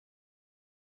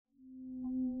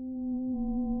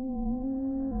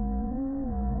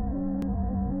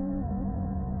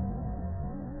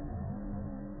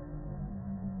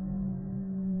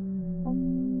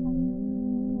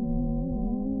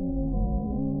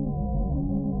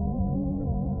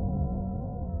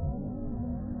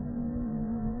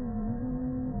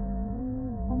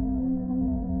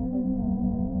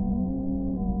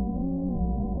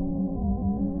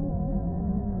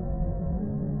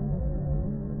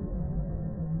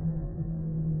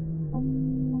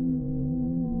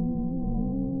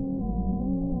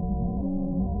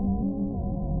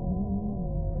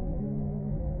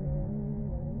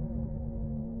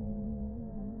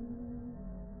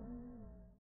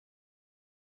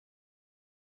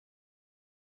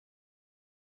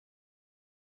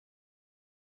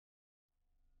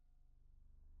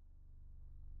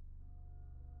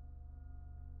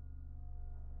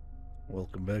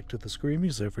Welcome back to the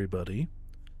Screamies, everybody.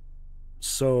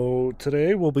 So,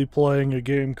 today we'll be playing a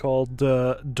game called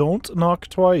Don't Knock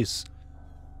Twice,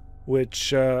 which,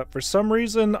 for some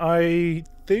reason, I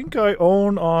think I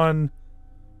own on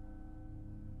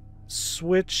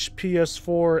Switch,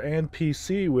 PS4, and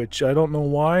PC, which I don't know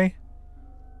why.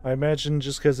 I imagine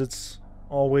just because it's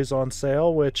always on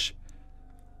sale, which,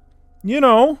 you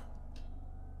know,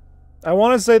 I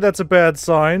want to say that's a bad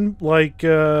sign, like,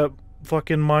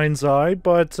 fucking Mind's Eye,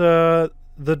 but,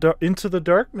 Into the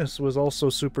Darkness was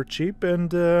also super cheap, and,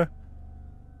 that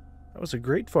was a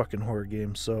great fucking horror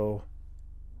game, so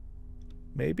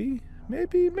maybe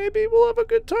we'll have a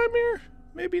good time here.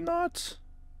 Maybe not.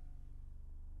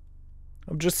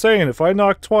 I'm just saying, if I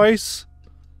knock twice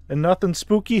and nothing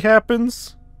spooky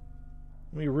happens,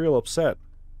 I'll be real upset.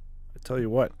 I tell you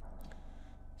what.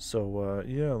 So,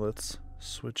 yeah, let's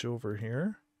switch over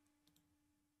here.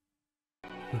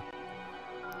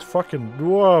 It's fucking...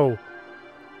 Whoa!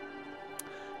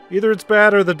 Either it's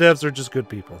bad or the devs are just good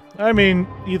people. I mean,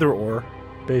 either or,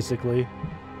 basically.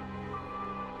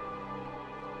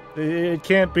 It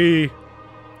can't be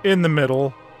in the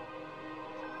middle.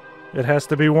 It has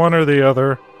to be one or the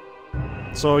other.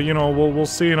 So, you know, we'll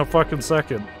see in a fucking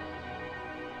second.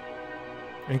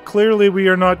 And clearly we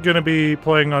are not going to be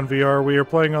playing on VR. We are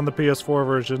playing on the PS4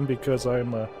 version because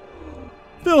I'm a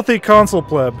filthy console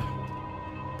pleb.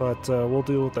 But we'll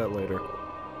deal with that later.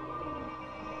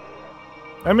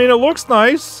 I mean, it looks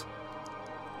nice.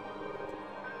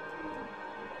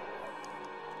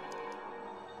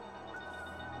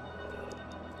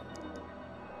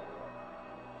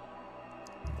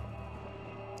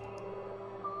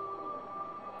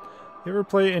 You ever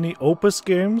play any Opus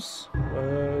games?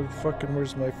 Fucking,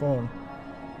 where's my phone?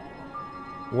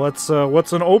 What's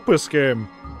an Opus game?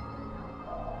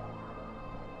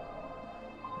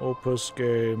 Opus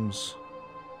games.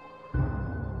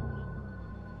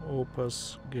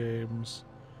 Opus games.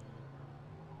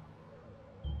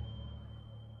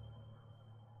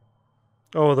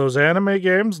 Oh, those anime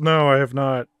games? No, I have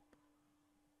not.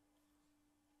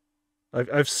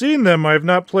 I've seen them. I've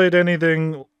not played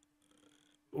anything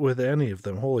with any of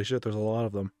them. Holy shit, there's a lot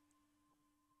of them.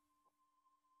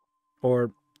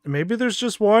 Or maybe there's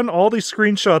just one. All these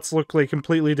screenshots look like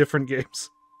completely different games.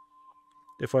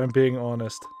 If I'm being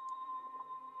honest.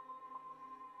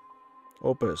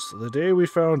 Opus, the day we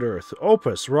found Earth.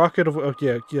 Opus, rocket of... Oh,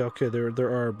 yeah, okay, there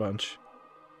are a bunch.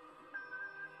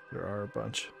 There are a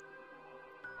bunch.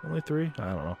 Only 3? I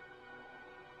don't know.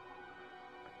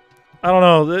 I don't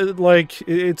know, like,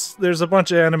 there's a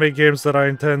bunch of anime games that I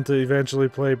intend to eventually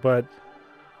play, but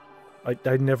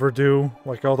I never do.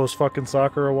 Like all those fucking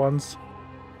Sakura ones.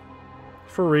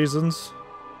 For reasons.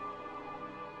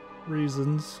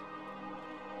 Reasons.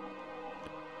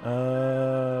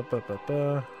 I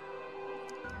don't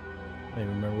even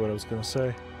remember what I was gonna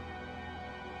say.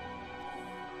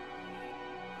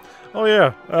 Oh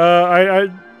yeah,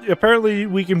 apparently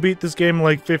we can beat this game in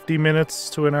like 50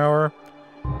 minutes to an hour.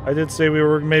 I did say we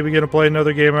were maybe gonna play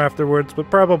another game afterwards,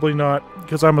 but probably not,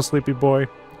 because I'm a sleepy boy.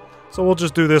 So we'll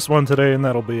just do this one today and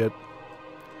that'll be it.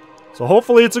 So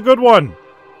hopefully it's a good one.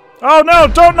 Oh no,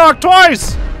 don't knock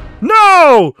twice!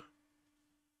 No!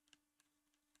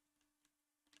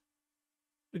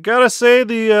 Gotta say,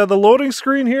 the loading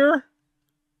screen here,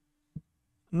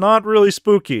 not really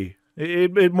spooky.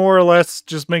 It more or less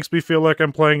just makes me feel like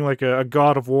I'm playing like a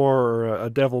God of War or a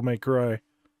Devil May Cry. I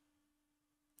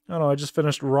don't know, I just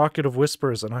finished Rocket of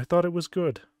Whispers and I thought it was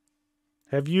good.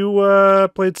 Have you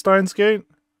played Steins Gate?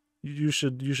 You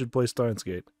should play Steins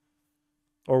Gate.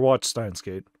 Or watch Steins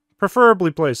Gate.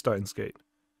 Preferably play Steins Gate.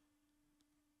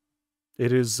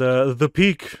 It is the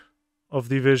peak of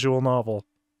the visual novel.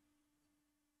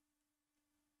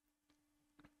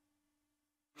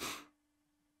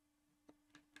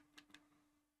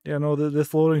 Yeah, no,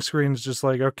 this loading screen is just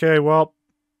like, okay, well,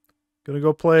 gonna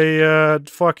go play,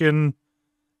 fucking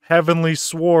Heavenly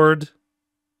Sword.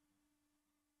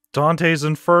 Dante's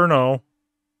Inferno.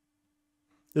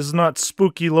 This is not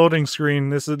spooky loading screen.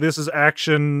 This is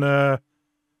action,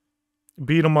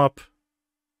 beat 'em up.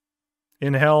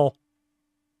 In hell.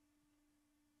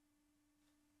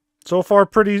 So far,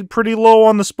 pretty low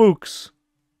on the spooks.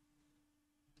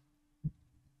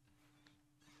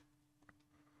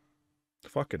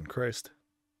 Fucking Christ.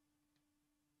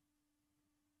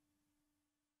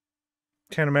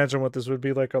 Can't imagine what this would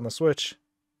be like on the Switch.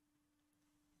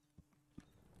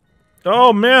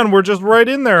 Oh man, we're just right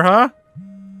in there, huh?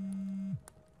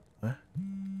 What?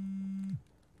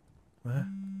 What?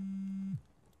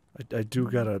 I do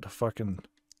gotta fucking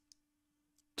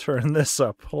turn this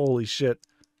up. Holy shit.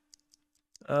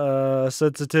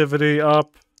 Sensitivity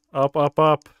up. Up, up,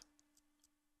 up.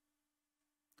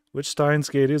 Which Steins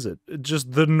Gate is it?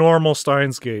 Just the normal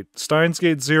Steins Gate. Steins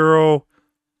Gate 0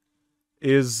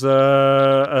 is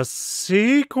a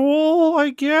sequel,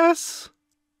 I guess?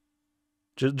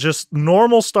 Just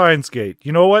normal Steins Gate.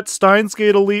 You know what? Steins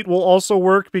Gate Elite will also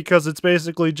work because it's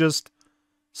basically just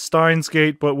Steins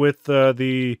Gate, but with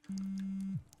the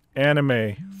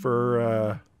anime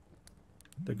for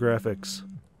the graphics.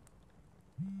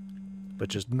 But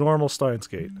just normal Steins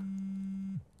Gate.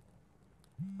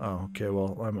 Oh, okay,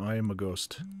 well, I am a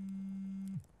ghost.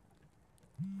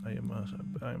 I am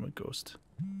a ghost.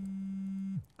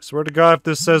 I swear to God, if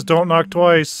this says don't knock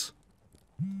twice.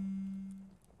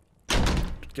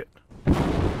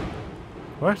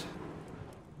 What?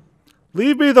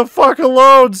 Leave me the fuck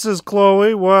alone, says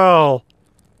Chloe. Well,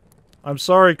 I'm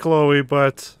sorry, Chloe,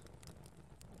 but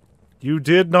you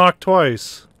did knock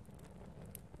twice.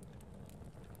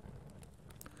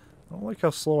 I don't like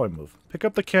how slow I move. Pick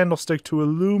up the candlestick to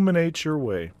illuminate your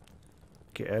way.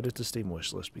 Okay, add it to Steam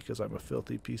wishlist because I'm a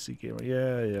filthy PC gamer.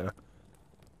 Yeah.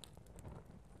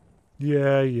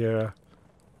 Yeah.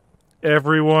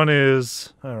 Everyone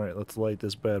is. Alright, let's light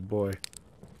this bad boy.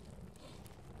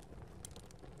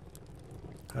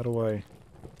 How do I...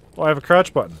 Oh, I have a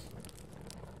crouch button.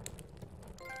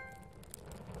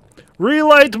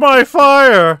 Relight my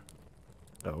fire!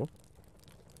 Oh.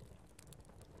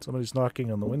 Somebody's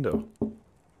knocking on the window.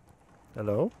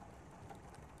 Hello?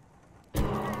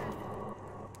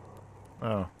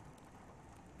 Oh.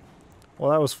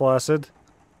 Well, that was flaccid.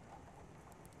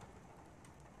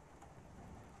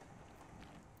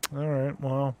 Alright,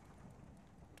 well...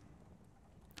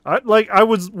 I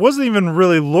wasn't even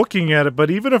really looking at it,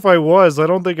 but even if I was, I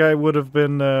don't think I would have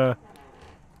been,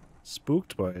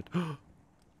 spooked by it.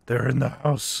 They're in the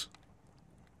house.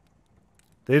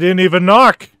 They didn't even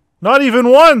knock! Not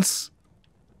even once!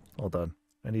 Hold on.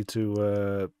 I need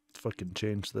to, fucking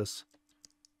change this.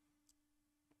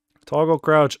 Toggle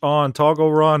crouch on.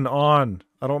 Toggle run on.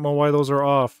 I don't know why those are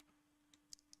off.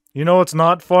 You know it's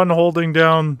not fun holding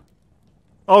down...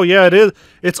 Oh yeah, it is.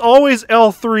 It's always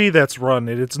L3 that's run.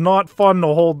 It's not fun to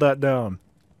hold that down.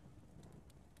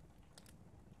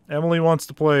 Emily wants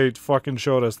to play, fucking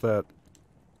showed us that.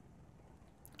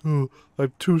 Oh,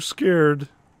 I'm too scared.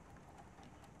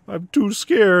 I'm too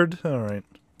scared. Alright.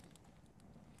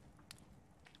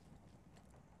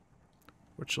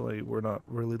 Fortunately, we're not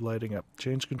really lighting up.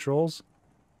 Change controls?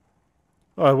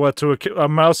 What, to a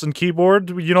mouse and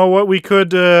keyboard? You know what, we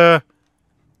could,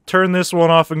 turn this one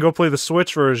off and go play the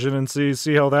Switch version and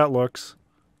see how that looks.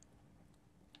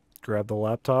 Grab the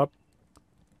laptop.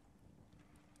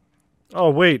 Oh,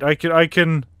 wait, I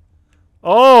can...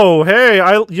 Oh, hey,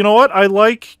 you know what? I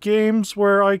like games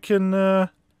where I can,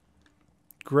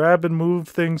 grab and move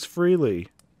things freely.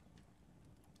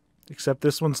 Except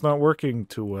this one's not working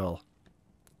too well.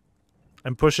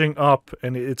 I'm pushing up,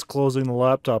 and it's closing the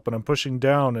laptop, and I'm pushing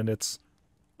down, and it's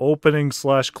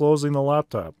opening/closing the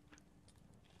laptop.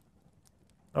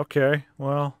 Okay,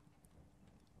 well...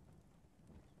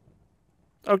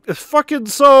 Okay, fucking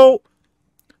so...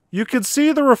 You can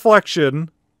see the reflection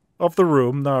of the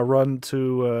room. Now run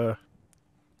to,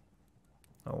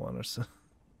 Hold on a second.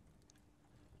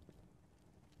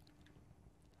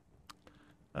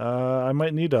 I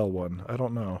might need L1. I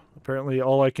don't know. Apparently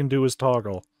all I can do is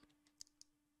toggle.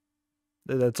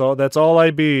 That's all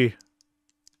I be.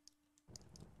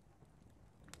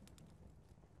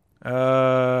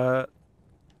 Yeah,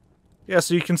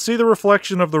 so you can see the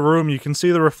reflection of the room, you can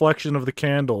see the reflection of the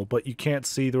candle, but you can't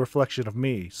see the reflection of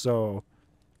me, so...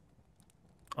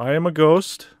 I am a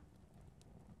ghost.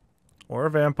 Or a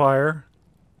vampire.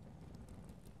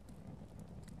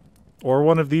 Or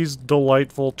one of these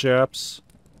delightful chaps.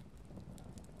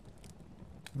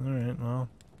 Alright, well...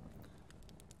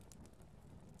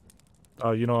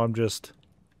 Oh, you know, I'm just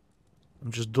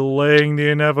delaying the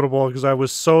inevitable because I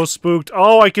was so spooked.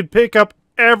 Oh, I could pick up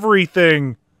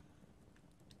everything!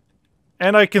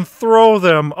 And I can throw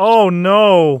them! Oh,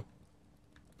 no!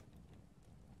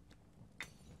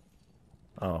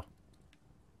 Oh.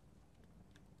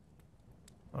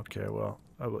 Okay, well,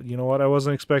 you know what? I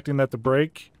wasn't expecting that to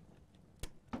break.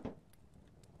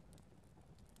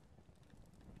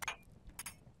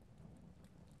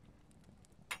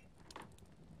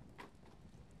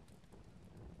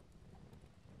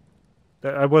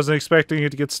 I wasn't expecting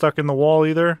it to get stuck in the wall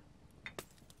either.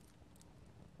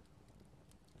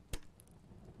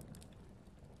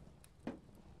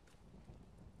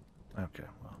 Okay,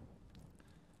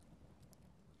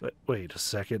 well. Wait a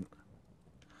second.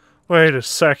 Wait a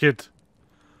second.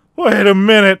 Wait a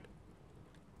minute!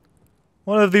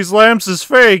 One of these lamps is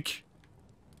fake!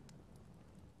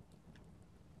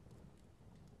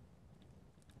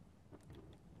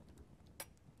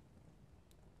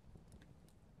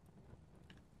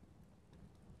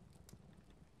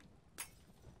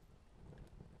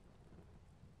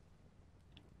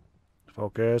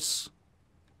 Focus.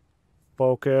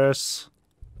 Focus.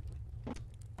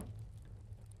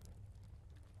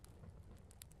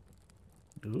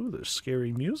 Ooh, there's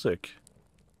scary music.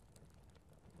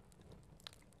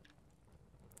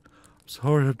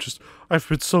 Sorry, I've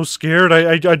been so scared.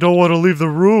 I don't want to leave the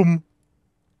room.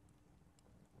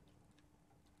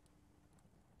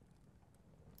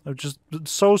 I've just been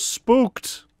so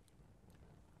spooked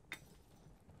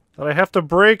that I have to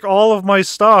break all of my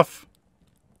stuff.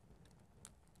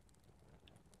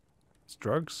 It's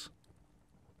drugs.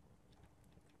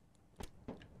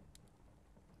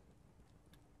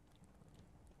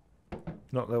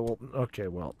 No, that will... Okay,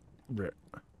 well...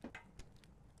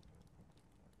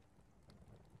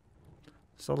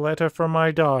 It's a letter from my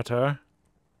daughter.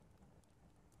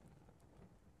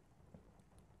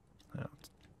 Oh,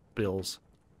 bills.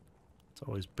 It's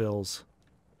always bills.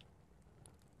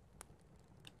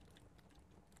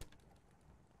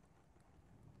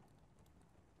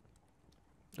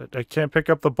 I can't pick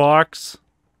up the box.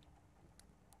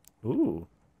 Ooh.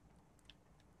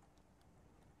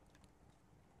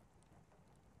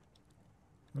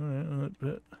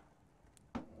 Alright,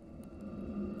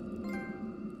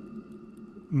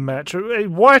 Hey,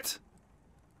 what?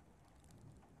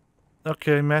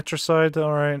 Okay, matricide,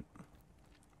 alright.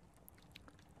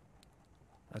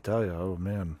 I tell you, oh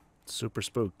man, super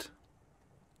spooked.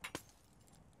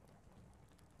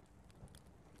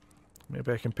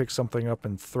 Maybe I can pick something up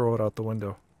and throw it out the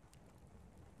window.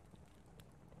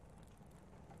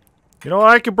 You know,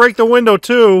 I could break the window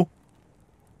too.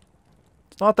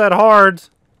 It's not that hard.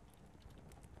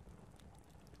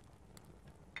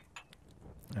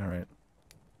 Alright.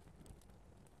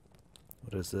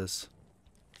 What is this?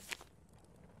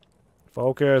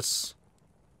 Focus.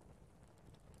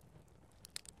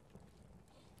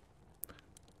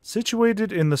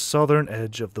 Situated in the southern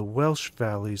edge of the Welsh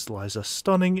Valleys lies a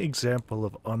stunning example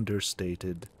of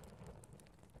understated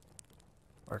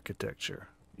architecture.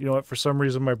 You know what? For some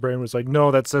reason my brain was like, no,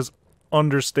 that says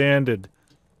understanded.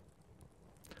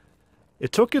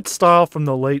 It took its style from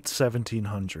the late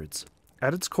 1700s.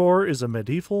 At its core is a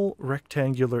medieval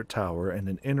rectangular tower and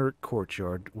an inner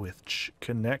courtyard which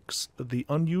connects the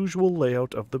unusual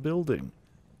layout of the building,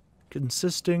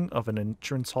 consisting of an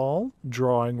entrance hall,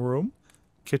 drawing room,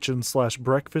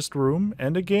 kitchen/breakfast room,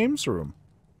 and a games room.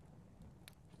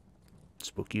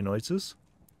 Spooky noises.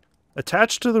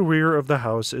 Attached to the rear of the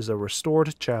house is a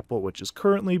restored chapel which is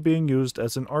currently being used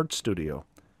as an art studio.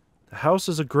 The house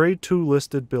is a Grade 2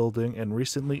 listed building and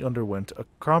recently underwent a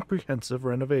comprehensive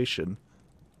renovation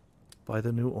by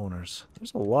the new owners.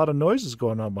 There's a lot of noises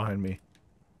going on behind me.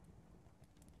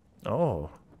 Oh,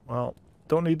 well,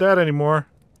 don't need that anymore.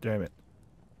 Damn it.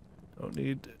 Don't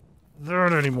need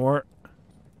that anymore.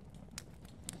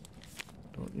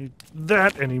 Don't need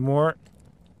that anymore.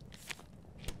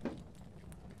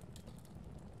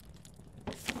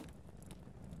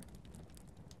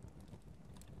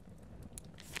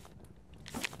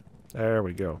 There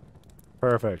we go.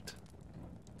 Perfect.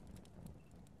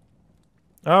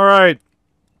 Alright.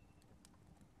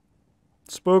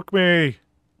 Spook me.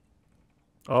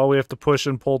 Oh, we have to push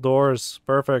and pull doors.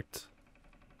 Perfect.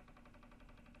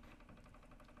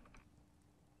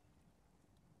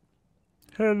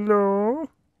 Hello?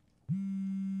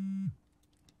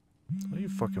 What do you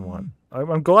fucking want?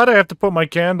 I'm glad I have to put my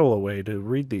candle away to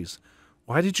read these.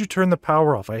 Why did you turn the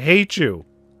power off? I hate you.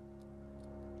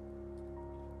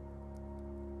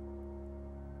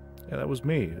 Yeah, that was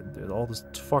me. All this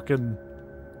fucking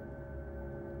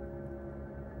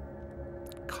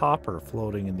copper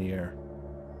floating in the air.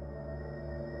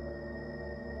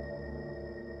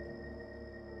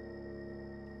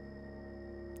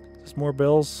 Is this more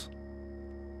bills?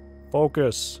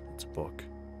 Focus. It's a book.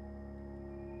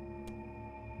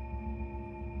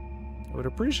 I would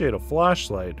appreciate a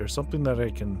flashlight or something that I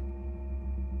can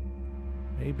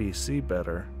maybe see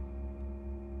better.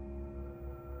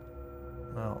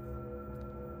 Well,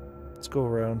 let's go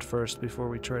around first before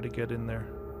we try to get in there.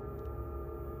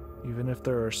 Even if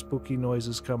there are spooky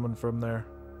noises coming from there.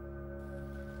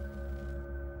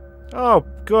 Oh,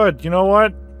 good. You know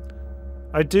what?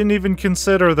 I didn't even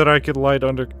consider that I could light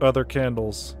under other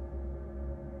candles.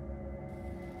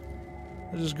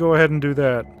 Let's just go ahead and do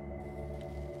that.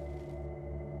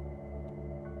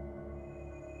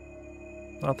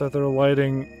 Not that they're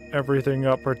lighting everything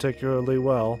up particularly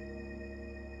well.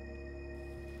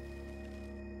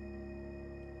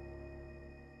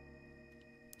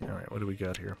 Alright, what do we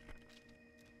got here?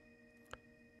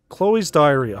 Chloe's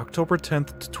diary, October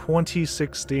 10th,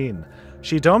 2016.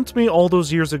 She dumped me all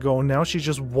those years ago, and now she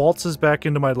just waltzes back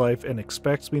into my life and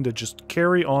expects me to just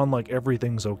carry on like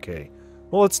everything's okay.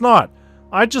 Well, it's not.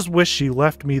 I just wish she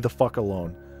left me the fuck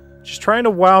alone. She's trying to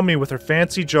wow me with her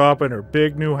fancy job and her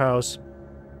big new house.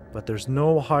 But there's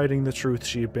no hiding the truth,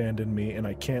 she abandoned me, and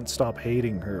I can't stop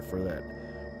hating her for that.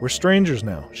 We're strangers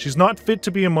now. She's not fit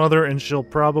to be a mother, and she'll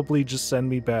probably just send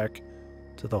me back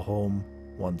to the home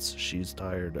once she's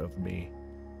tired of me.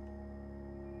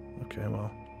 Okay, well,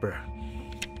 bruh.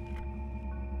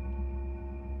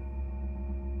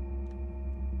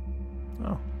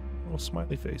 Oh, little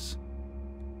smiley face.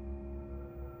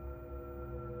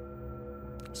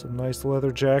 Some nice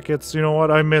leather jackets. You know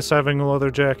what? I miss having a leather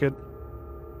jacket.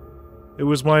 It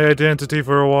was my identity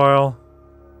for a while.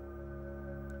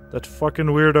 That fucking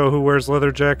weirdo who wears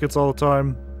leather jackets all the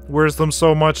time. Wears them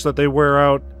so much that they wear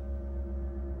out.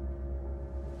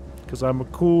 Because I'm a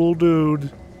cool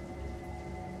dude.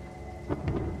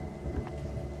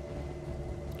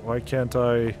 Why can't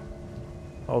I...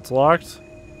 Oh, it's locked?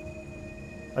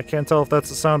 I can't tell if that's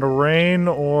the sound of rain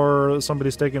or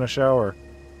somebody's taking a shower.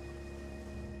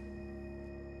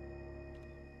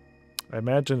 I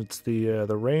imagine it's the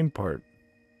rain part.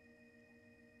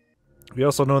 We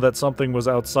also know that something was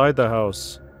outside the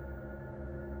house.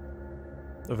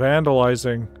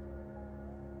 Vandalizing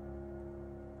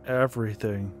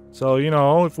everything. So, you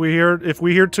know, if we hear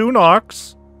 2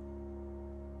 knocks,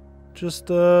 just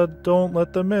don't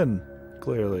let them in,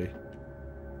 clearly.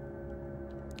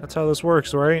 That's how this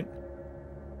works, right?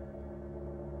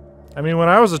 I mean, when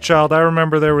I was a child, I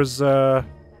remember there was where's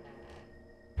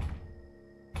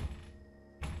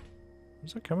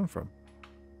that coming from?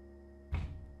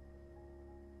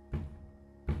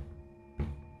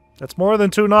 That's more than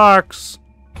 2 knocks.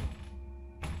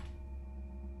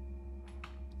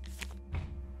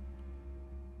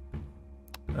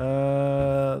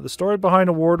 The story behind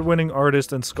award-winning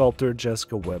artist and sculptor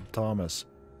Jessica Webb Thomas.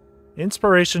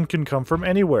 Inspiration can come from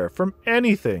anywhere, from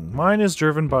anything. Mine is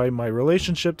driven by my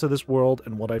relationship to this world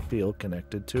and what I feel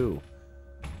connected to.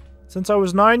 Since I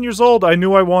was 9 years old, I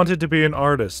knew I wanted to be an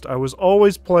artist. I was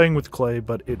always playing with clay,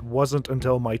 but it wasn't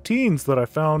until my teens that I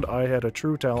found I had a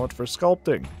true talent for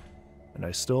sculpting. And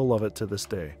I still love it to this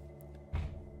day.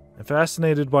 I'm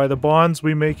fascinated by the bonds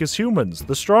we make as humans.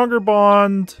 The stronger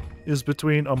bond is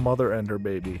between a mother and her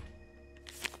baby.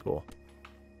 Cool.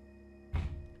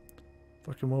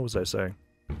 Fucking what was I saying?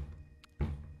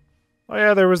 Oh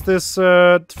yeah, there was this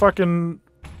fucking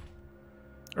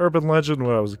urban legend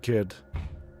when I was a kid.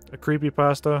 A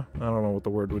creepypasta? I don't know what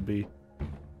the word would be.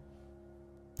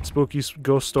 Spooky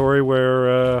ghost story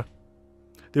where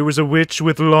there was a witch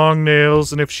with long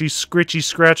nails, and if she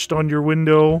scratched on your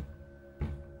window,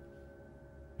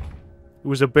 it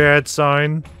was a bad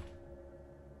sign.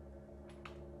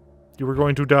 You were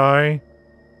going to die.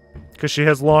 Because she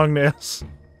has long nails.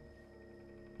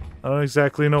 I don't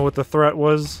exactly know what the threat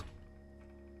was.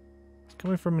 It's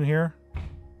coming from in here?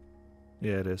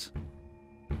 Yeah, it is.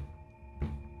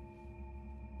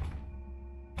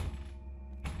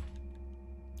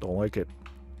 Don't like it.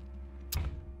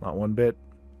 Not one bit.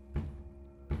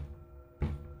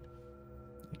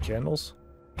 Candles?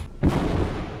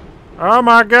 Oh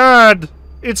my god!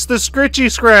 It's the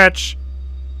Scritchy Scratch!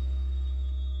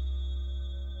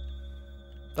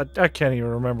 I can't even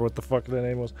remember what the fuck the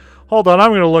name was. Hold on,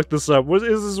 I'm gonna look this up. Is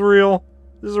this real?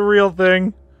 This is a real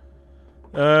thing?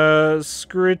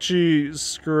 Scritchy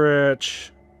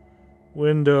Scratch.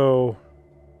 Window.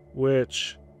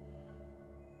 Witch.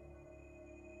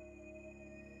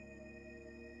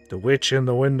 The witch in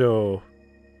the window.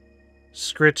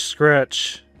 Scritch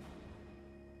Scratch.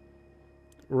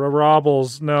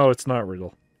 Robbles. No, it's not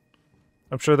real.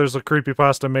 I'm sure there's a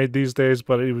creepypasta made these days,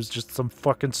 but it was just some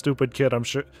fucking stupid kid, I'm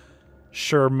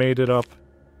sure made it up.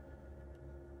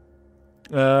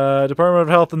 Department of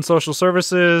Health and Social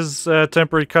Services,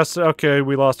 temporary custody. Okay,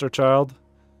 we lost our child.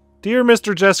 Dear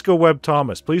Mr. Jessica Webb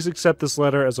Thomas, please accept this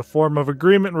letter as a form of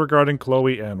agreement regarding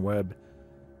Chloe Ann Webb.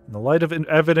 In the light of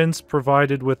evidence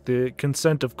provided with the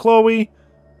consent of Chloe,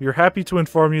 we are happy to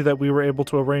inform you that we were able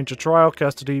to arrange a trial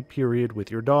custody period with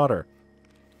your daughter.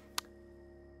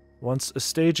 Once a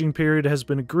staging period has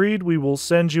been agreed, we will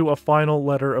send you a final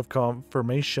letter of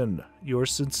confirmation.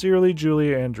 Yours sincerely,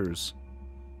 Julia Andrews.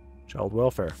 Child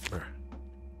Welfare.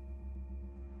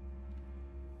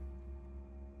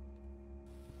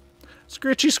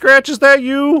 Scritchy Scratch, is that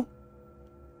you?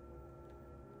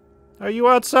 Are you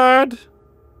outside?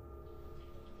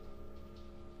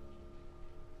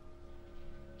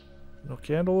 No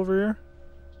candle over here?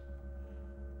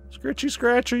 Scritchy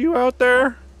Scratch, are you out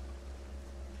there?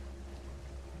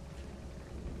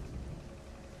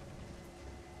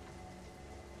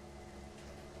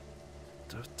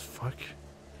 What the fuck?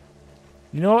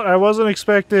 You know what? I wasn't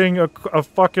expecting a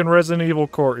fucking Resident Evil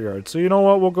courtyard. So you know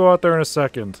what? We'll go out there in a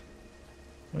second.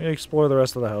 Let me explore the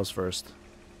rest of the house first.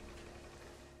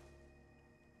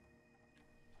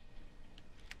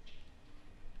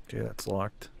 Okay, that's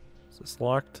locked. Is this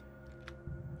locked?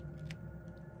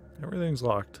 Everything's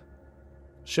locked.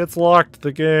 Shit's locked,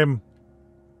 the game.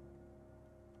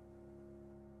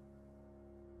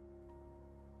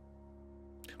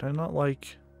 Could I not,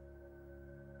 like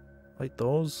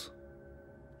those?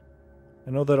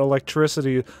 I know that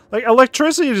electricity... Like,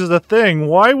 electricity is a thing.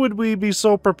 Why would we be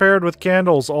so prepared with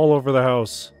candles all over the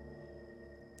house?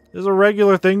 Is a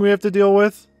regular thing we have to deal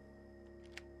with?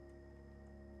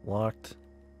 Locked.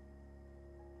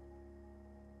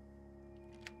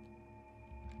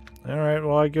 Alright,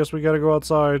 well, I guess we gotta go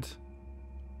outside.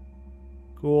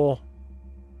 Cool.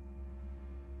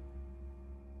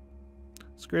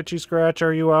 Scritchy Scratch,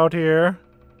 are you out here?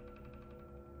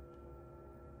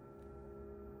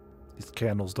 These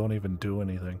candles don't even do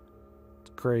anything.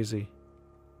 It's crazy.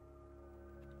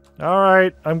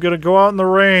 Alright, I'm gonna go out in the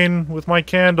rain with my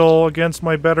candle against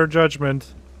my better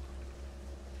judgment.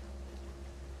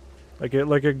 Like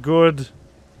a good,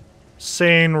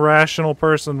 sane, rational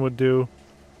person would do.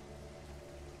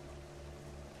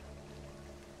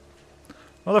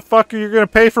 Motherfucker, you're gonna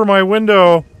pay for my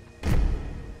window!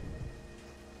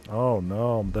 Oh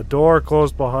no, the door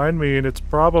closed behind me and it's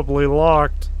probably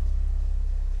locked.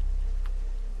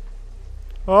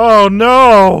 Oh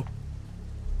no!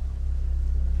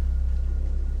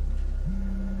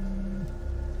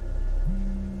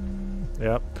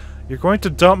 Yep. You're going to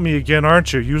dump me again,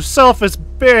 aren't you? You selfish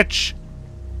bitch!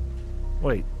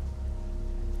 Wait.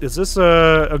 Is this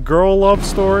a girl love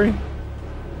story?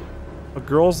 A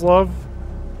girl's love?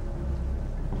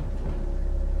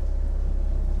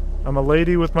 I'm a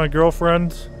lady with my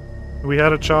girlfriend. We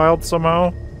had a child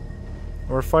somehow.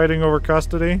 We're fighting over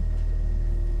custody.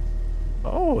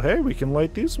 Oh, hey, we can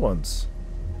light these ones.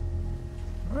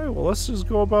 Alright, well, let's just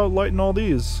go about lighting all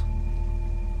these.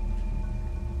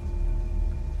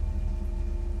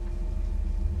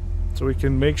 So we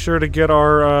can make sure to get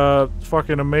our,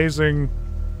 fucking amazing...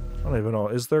 I don't even know,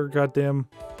 is there goddamn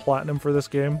platinum for this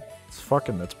game? It's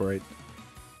fucking that's bright.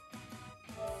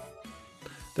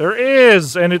 There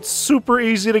is! And it's super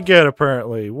easy to get,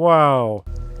 apparently. Wow.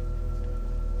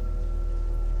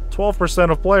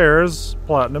 12% of players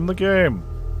platinum the game.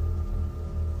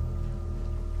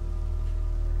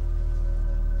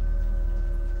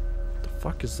 The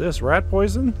fuck is this? Rat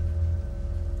poison?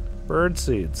 Bird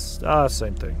seeds. Ah,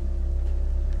 same thing.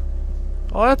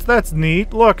 Oh, that's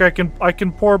neat. Look, I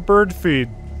can pour bird feed.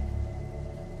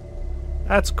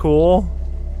 That's cool.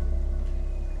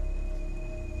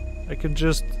 I can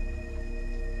just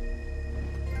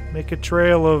make a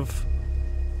trail of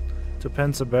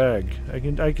pence a bag. I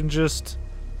can just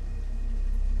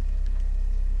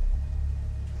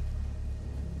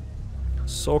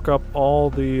soak up all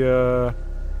the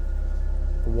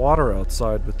water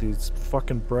outside with these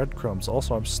fucking breadcrumbs.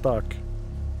 Also, I'm stuck.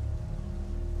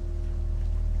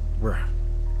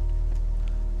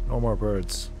 No more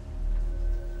birds.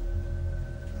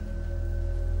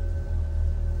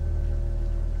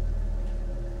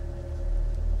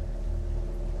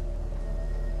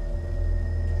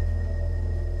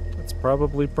 That's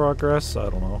probably progress. I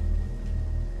don't know.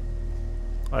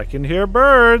 I can hear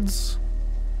birds!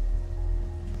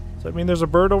 Does that mean there's a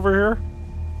bird over here?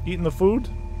 Eating the food?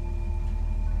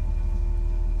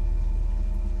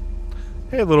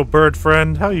 Hey, little bird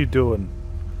friend. How you doing?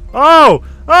 Oh!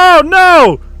 Oh,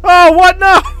 no! Oh, what?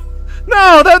 No!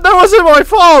 No! That wasn't my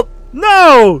fault!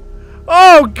 No!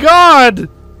 Oh, God!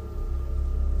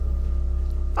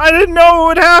 I didn't know it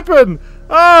would happen!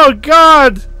 Oh,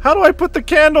 God! How do I put the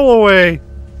candle away?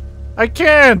 I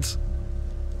can't!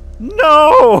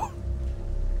 No!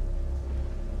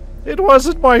 It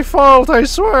wasn't my fault, I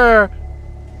swear!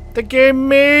 The game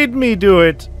made me do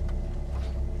it!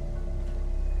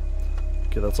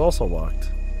 Okay, that's also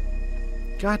locked.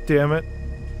 God damn it.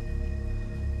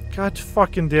 God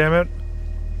fucking damn it.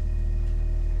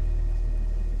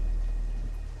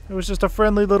 It was just a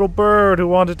friendly little bird who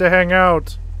wanted to hang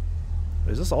out.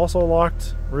 Is this also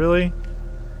locked? Really?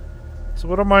 So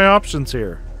what are my options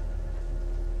here?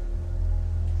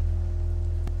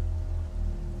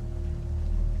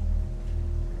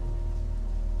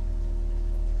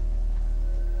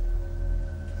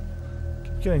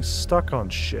 Keep getting stuck on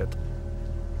shit.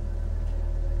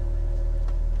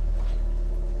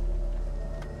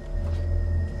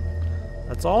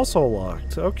 That's also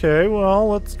locked. Okay, well,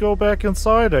 let's go back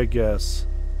inside, I guess.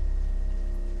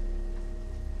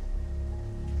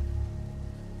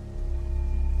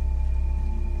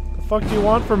 The fuck do you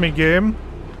want from me, game?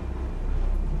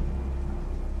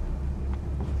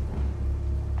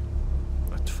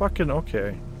 That's fucking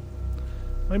okay.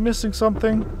 Am I missing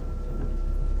something?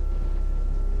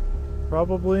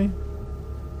 Probably.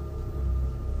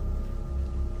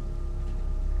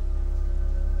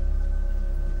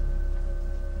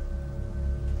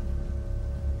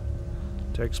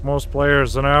 Takes most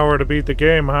players an hour to beat the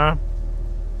game, huh?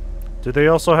 Do they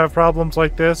also have problems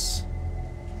like this?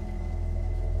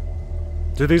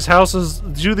 Do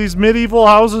these medieval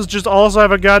houses just also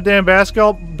have a goddamn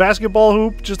basketball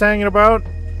hoop just hanging about?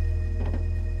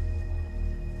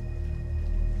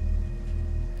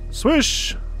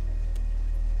 Swish!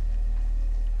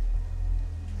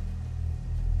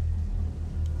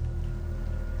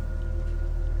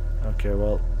 Okay,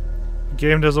 well, the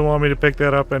game doesn't want me to pick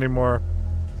that up anymore.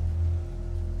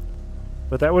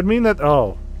 But that would mean that,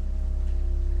 oh,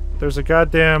 there's a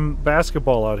goddamn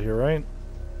basketball out here, right?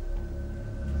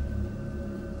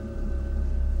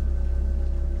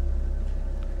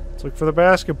 Let's look for the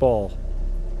basketball.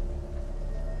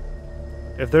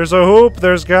 If there's a hoop,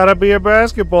 there's gotta be a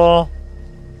basketball.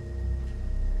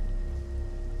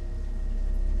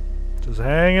 Just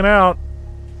hanging out.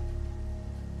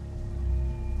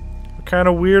 What kind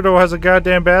of weirdo has a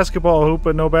goddamn basketball hoop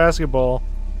but no basketball?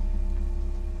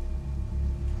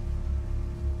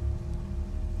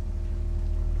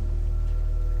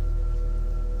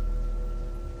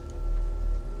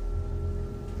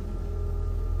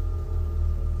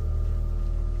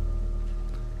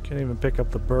 Can't even pick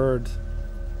up the bird.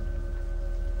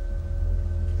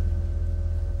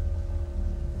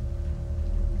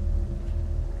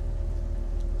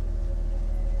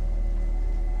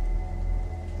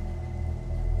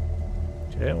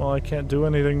 Okay, well, I can't do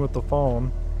anything with the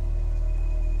phone.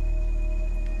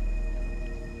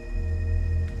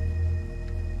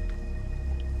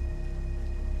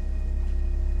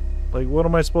 Like, what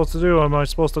am I supposed to do? Am I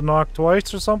supposed to knock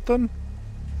twice or something?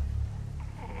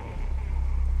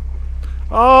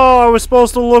 Oh, I was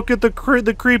supposed to look at the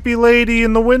creepy lady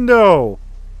in the window.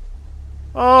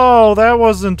 Oh, that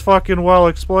wasn't fucking well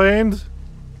explained.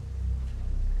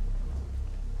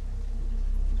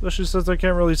 Especially since I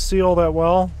can't really see all that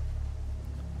well.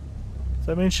 Does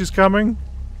that mean she's coming?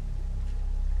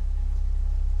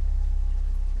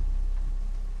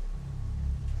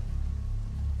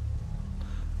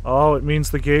 Oh, it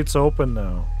means the gate's open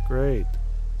now. Great.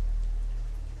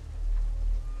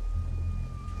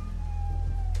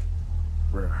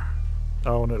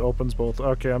 Oh, and it opens both.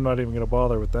 Okay, I'm not even gonna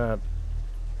bother with that.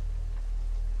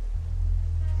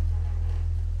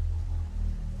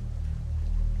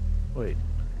 Wait.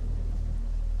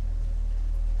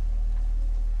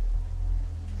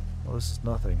 Well, this is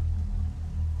nothing.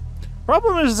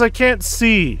 Problem is I can't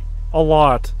see a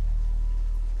lot.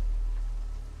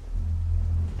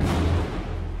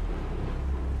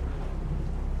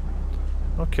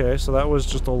 Okay, so that was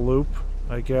just a loop,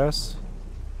 I guess.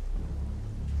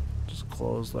 Just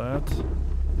close that.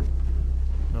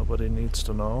 Nobody needs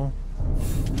to know.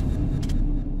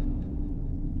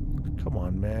 Come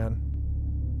on, man.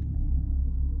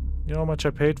 You know how much I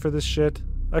paid for this shit?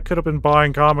 I could have been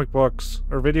buying comic books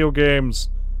or video games.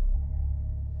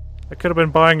 I could have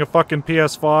been buying a fucking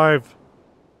PS5.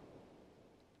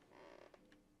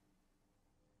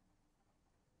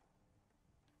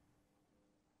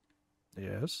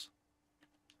 Yes.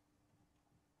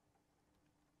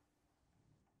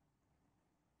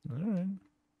 Alright.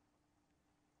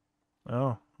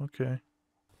 Oh, okay.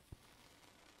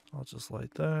 I'll just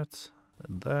light that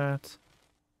and that.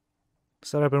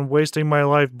 Said I've been wasting my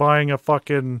life buying a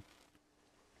fucking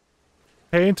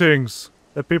paintings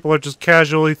that people are just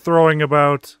casually throwing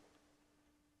about.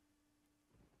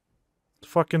 It's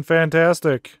fucking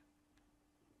fantastic.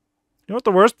 You know what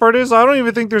the worst part is? I don't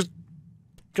even think there's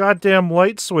goddamn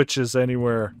light switches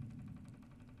anywhere.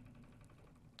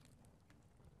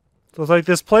 So it's like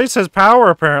this place has power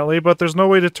apparently, but there's no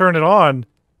way to turn it on.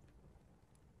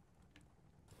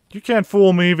 You can't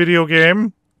fool me, video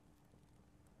game.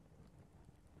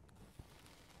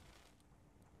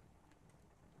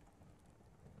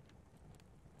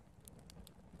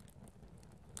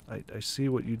 I see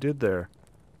what you did there.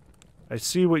 I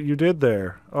see what you did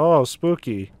there. Oh,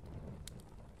 spooky.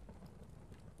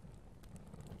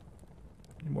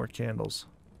 Need more candles.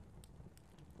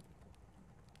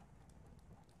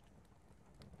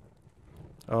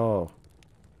 Oh.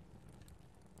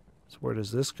 So where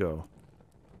does this go?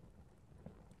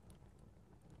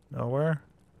 Nowhere?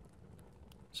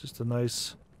 It's just a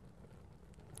nice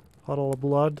puddle of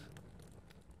blood.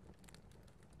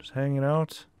 Just hanging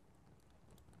out.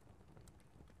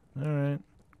 Alright,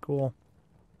 cool.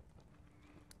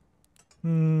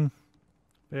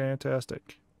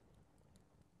 Fantastic.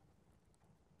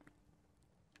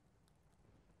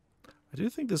 I do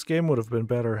think this game would have been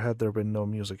better had there been no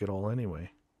music at all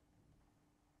anyway.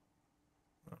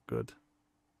 Oh, good.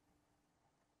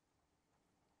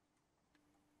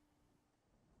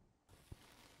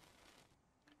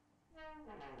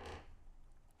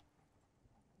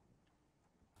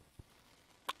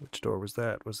 Which door was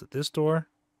that? Was it this door?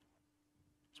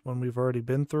 It's one we've already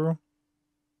been through?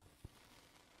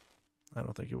 I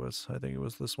don't think it was. I think it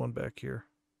was this one back here.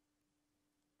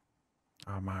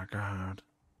 Oh my god.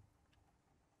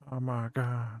 Oh my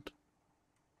god.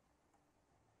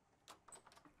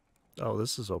 Oh,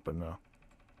 this is open now.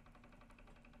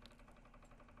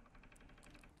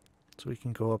 So we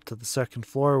can go up to the second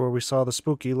floor where we saw the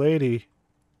spooky lady.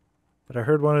 But I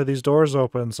heard one of these doors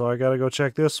open, so I gotta go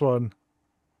check this one.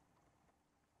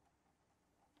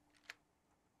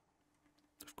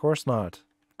 Of course not.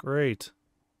 Great.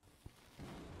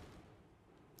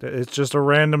 It's just a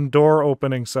random door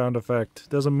opening sound effect.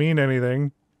 Doesn't mean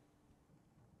anything.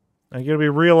 I'm gonna be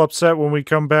real upset when we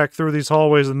come back through these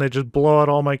hallways and they just blow out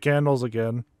all my candles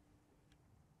again.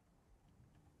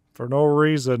 For no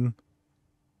reason.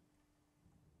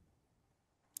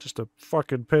 Just to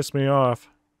fucking piss me off.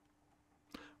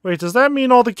 Wait, does that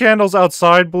mean all the candles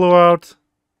outside blew out?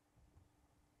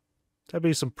 That'd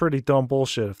be some pretty dumb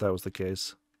bullshit if that was the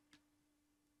case.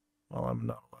 Well, I'm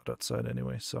not allowed outside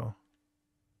anyway, so...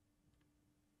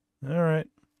 Alright.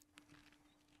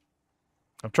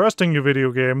 I'm trusting you,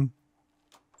 video game.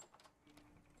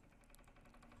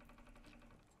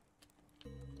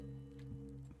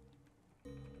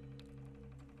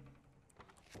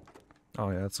 Oh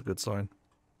yeah, that's a good sign.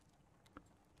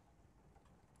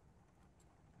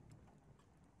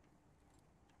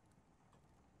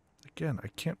 Again, I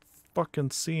can't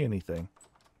fucking see anything.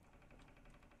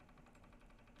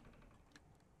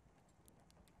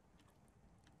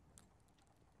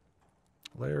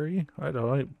 Larry? I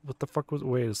don't know. What the fuck was...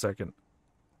 Wait a second.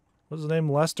 What's his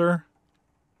name? Lester?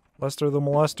 Lester the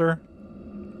Molester?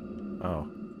 Oh.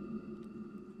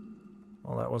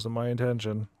 Well, that wasn't my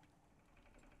intention.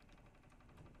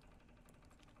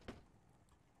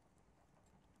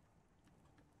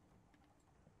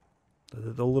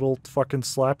 The little fucking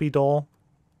slappy doll?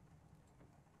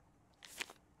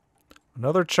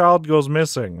 Another child goes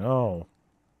missing. Oh.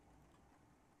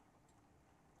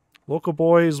 Local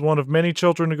boy is one of many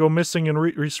children to go missing in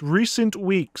recent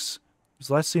weeks. He was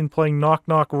last seen playing Knock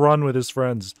Knock Run with his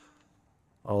friends.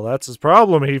 Oh, that's his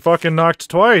problem. He fucking knocked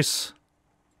twice.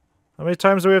 How many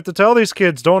times do we have to tell these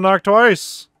kids, don't knock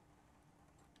twice?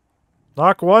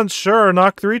 Knock once, sure.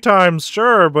 Knock 3 times,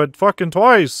 sure. But fucking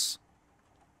twice.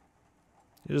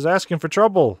 You're just asking for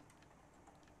trouble.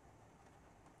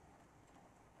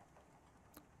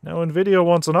 Now NVIDIA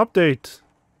wants an update.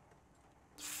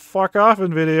 Fuck off,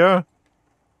 NVIDIA.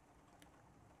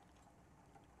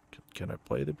 Can I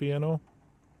play the piano?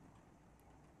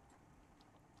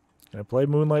 Can I play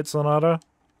Moonlight Sonata?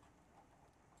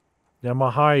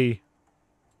 Yamahai.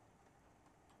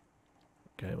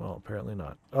 Okay, well, apparently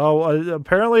not. Oh,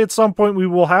 apparently at some point we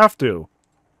will have to.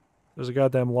 There's a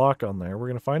goddamn lock on there. We're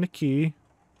gonna find a key.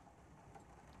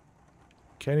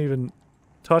 Can't even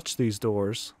touch these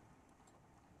doors.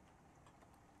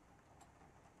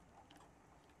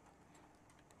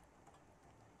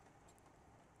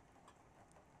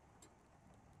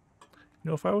 You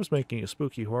know, if I was making a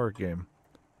spooky horror game,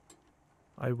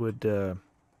 I would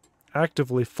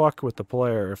actively fuck with the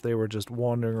player if they were just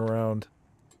wandering around,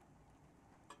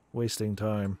 wasting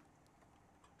time.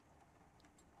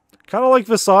 Kind of like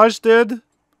Visage did,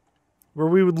 where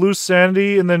we would lose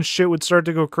sanity and then shit would start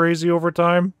to go crazy over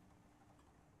time.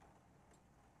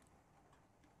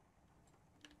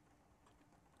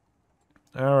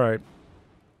 Alright.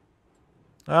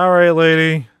 Alright,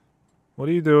 lady. What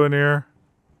are you doing here?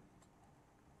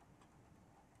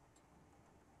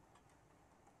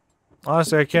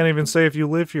 Honestly, I can't even say if you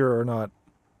live here or not.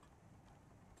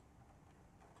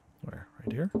 Where?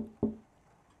 Right here?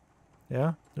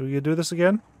 Yeah? Are we gonna do this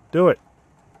again? Do it.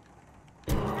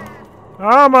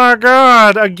 Oh my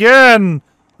god! Again!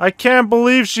 I can't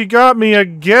believe she got me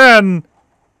again!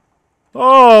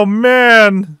 Oh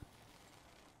man!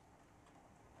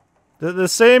 The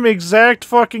same exact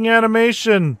fucking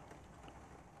animation!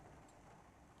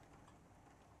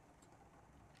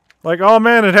 Like, oh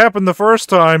man, it happened the first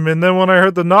time, and then when I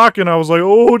heard the knocking, I was like,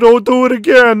 oh, don't do it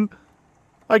again!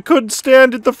 I couldn't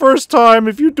stand it the first time.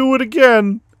 If you do it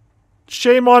again,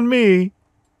 shame on me.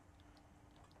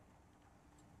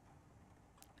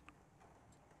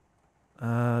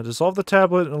 Dissolve the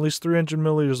tablet in at least 300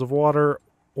 milliliters of water,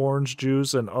 orange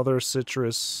juice, and other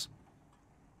citrus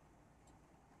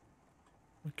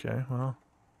Okay, well.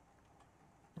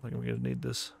 I think we're gonna need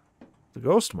this. The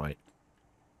ghost might.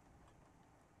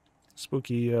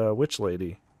 Spooky witch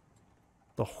lady.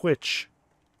 The witch.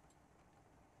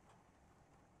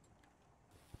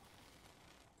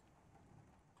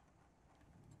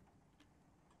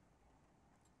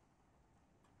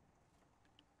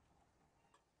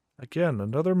 Again,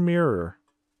 another mirror.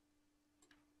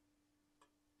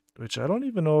 Which I don't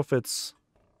even know if it's...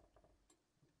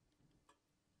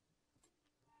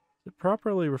 Is it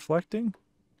properly reflecting?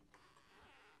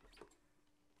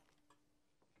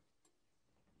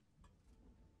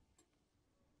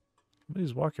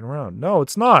 Somebody's walking around. No,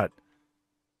 it's not.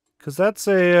 Because that's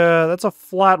a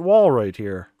flat wall right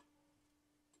here.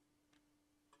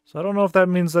 So I don't know if that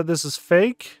means that this is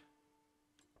fake.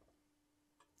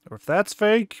 Or if that's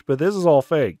fake, but this is all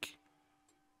fake.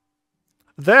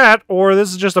 That, or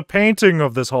this is just a painting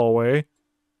of this hallway.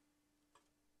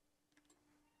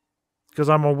 Because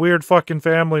I'm a weird fucking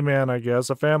family man, I guess.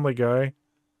 A family guy.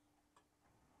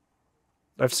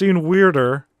 I've seen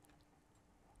weirder.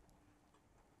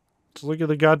 Just look at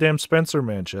the goddamn Spencer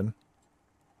mansion.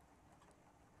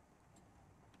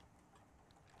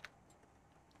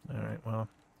 Alright, well.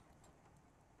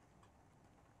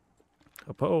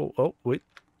 Oh, wait.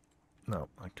 No,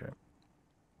 okay. I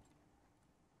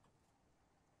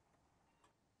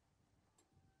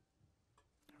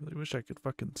really wish I could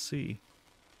fucking see.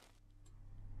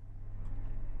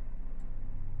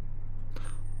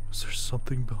 Is there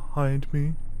something behind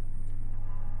me?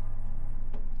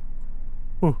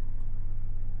 Oh.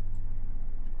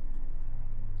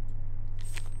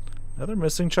 Another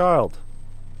missing child.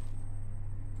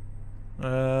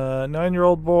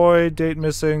 9-year-old boy, date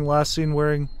missing, last seen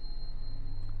wearing...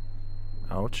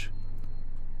 Ouch.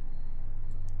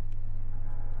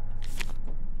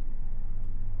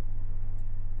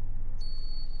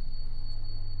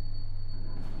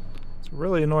 It's a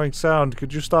really annoying sound.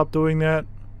 Could you stop doing that,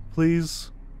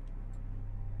 please?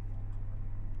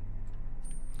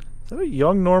 Is that a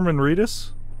young Norman Reedus?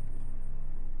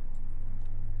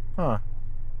 Huh.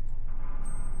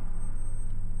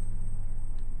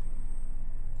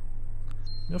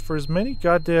 You know, for as many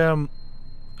goddamn...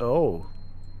 Oh.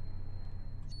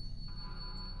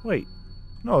 Wait.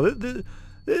 No,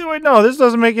 wait, no, this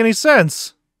doesn't make any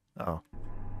sense. Oh.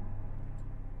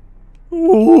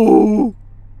 Ooh.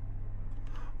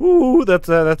 Ooh, that's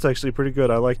actually pretty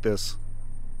good. I like this.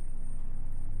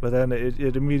 But then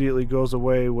it immediately goes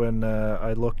away when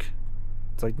I look.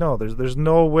 It's like, no, there's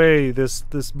no way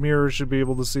this mirror should be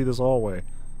able to see this hallway.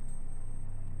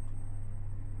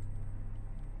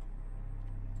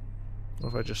 What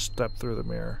if I just step through the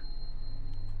mirror?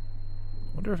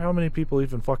 Wonder if how many people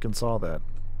even fucking saw that.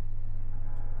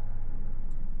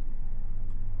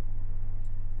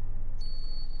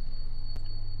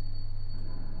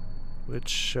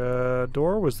 Which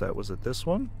door was that? Was it this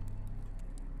one?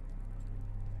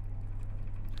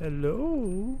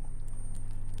 Hello?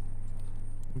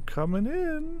 I'm coming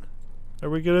in. Are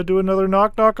we gonna do another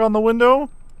knock knock on the window?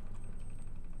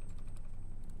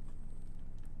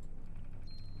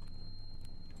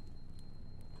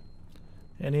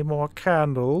 Any more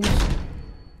candles?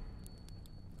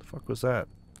 The fuck was that?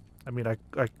 I mean, I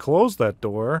closed that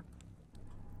door.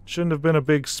 Shouldn't have been a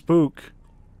big spook.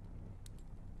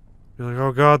 Be like,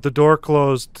 oh god, the door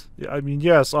closed. I mean,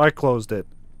 yes, I closed it.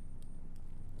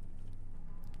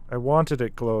 I wanted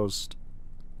it closed.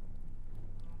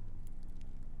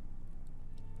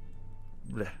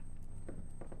 Blech.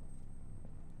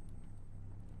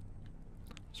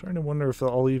 Starting to wonder if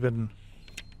I'll even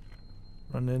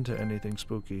run into anything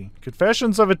spooky.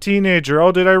 Confessions of a Teenager.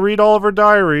 Oh, did I read all of her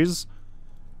diaries?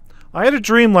 I had a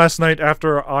dream last night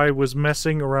after I was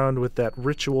messing around with that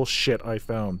ritual shit I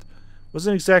found. It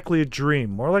wasn't exactly a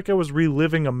dream, more like I was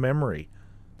reliving a memory.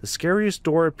 The scariest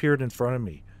door appeared in front of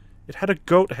me. It had a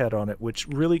goat head on it, which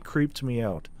really creeped me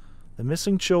out. The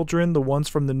missing children, the ones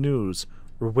from the news,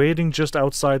 were waiting just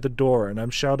outside the door, and I'm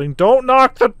shouting, "Don't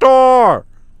knock the door!"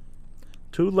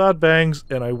 2 loud bangs,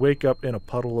 and I wake up in a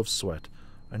puddle of sweat.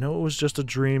 I know it was just a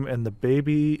dream, and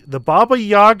the Baba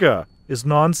Yaga is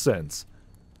nonsense.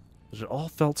 It all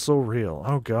felt so real.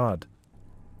 Oh god.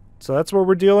 So that's what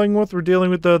we're dealing with? We're dealing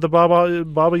with the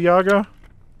Baba Yaga?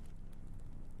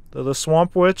 The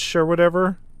swamp witch, or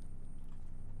whatever?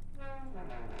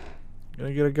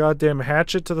 Gonna get a goddamn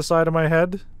hatchet to the side of my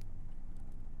head?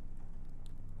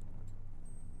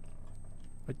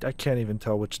 I can't even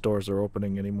tell which doors are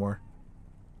opening anymore.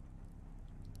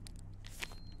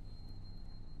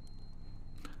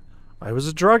 I was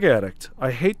a drug addict.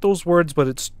 I hate those words, but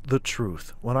it's the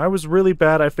truth. When I was really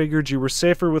bad, I figured you were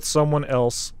safer with someone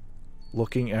else.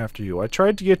 looking after you. I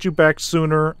tried to get you back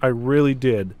sooner. I really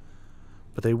did.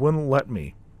 But they wouldn't let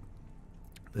me.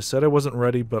 They said I wasn't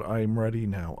ready, but I'm ready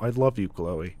now. I love you,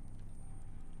 Chloe.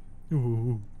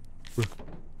 Ooh.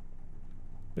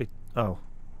 Wait, oh.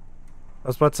 I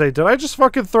was about to say, did I just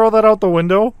fucking throw that out the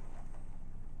window?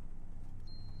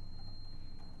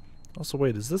 Also,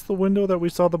 wait, is this the window that we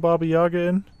saw the Baba Yaga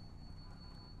in?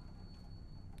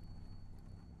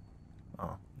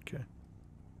 Oh, okay.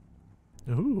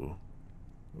 Ooh.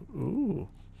 Ooh.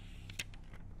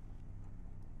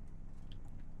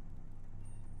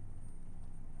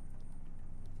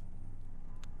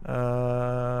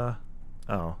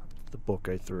 Oh, the book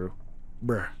I threw.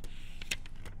 Bruh.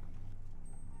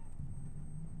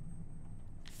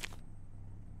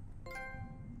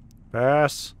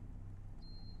 Pass.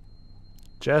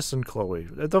 Jess and Chloe.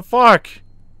 What the fuck?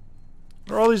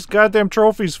 What are all these goddamn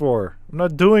trophies for? I'm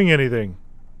not doing anything.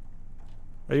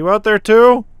 Are you out there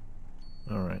too?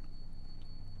 Alright.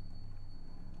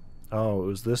 Oh, it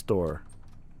was this door.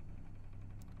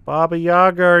 Baba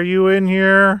Yaga, are you in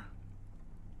here?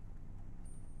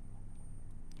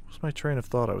 What's my train of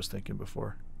thought I was thinking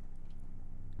before?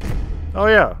 Oh,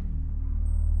 yeah.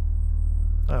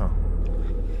 Oh.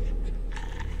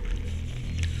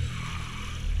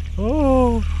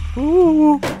 Oh.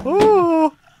 Ooh.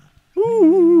 Oh.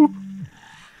 Ooh.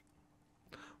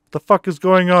 What the fuck is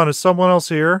going on? Is someone else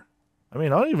here? I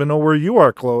mean, I don't even know where you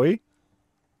are, Chloe.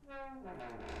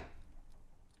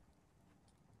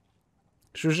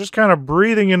 She was just kind of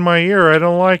breathing in my ear. I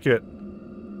don't like it.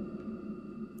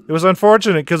 It was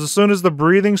unfortunate, because as soon as the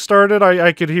breathing started,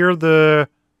 I could hear the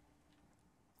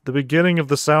beginning of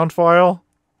the sound file.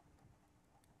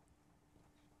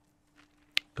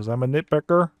 Because I'm a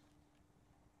nitpicker.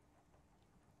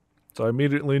 So I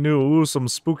immediately knew, ooh, some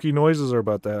spooky noises are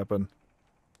about to happen.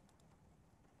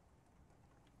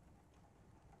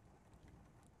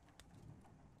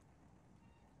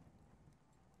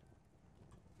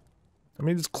 I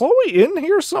mean, is Chloe in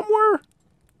here somewhere?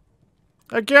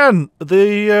 Again,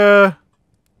 the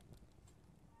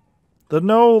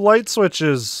no light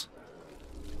switches.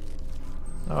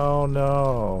 Oh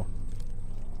no.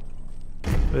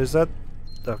 Is that...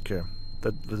 Okay.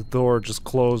 The door just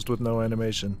closed with no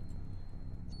animation.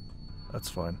 That's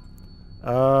fine.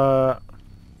 Oh,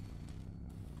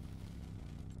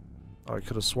 I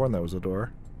could have sworn that was a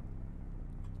door.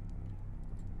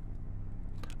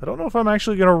 I don't know if I'm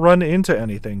actually gonna run into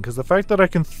anything, because the fact that I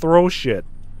can throw shit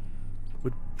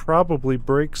would probably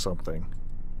break something.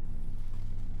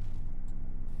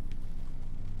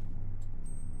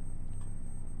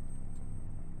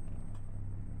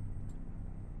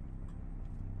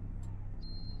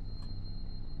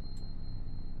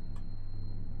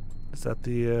 Is that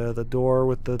the door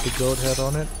with the goat head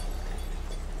on it?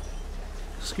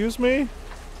 Excuse me?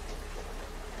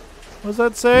 What does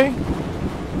that say?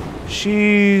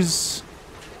 She's...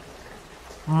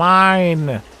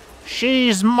 mine.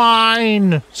 She's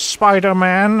mine,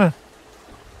 Spider-Man.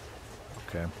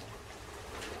 Okay.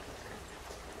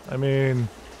 I mean...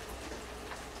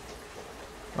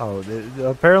 Oh,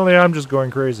 apparently I'm just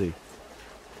going crazy.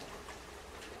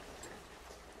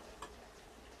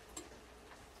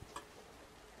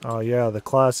 Oh yeah, the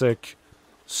classic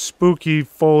spooky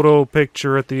photo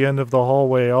picture at the end of the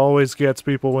hallway always gets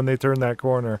people when they turn that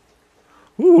corner.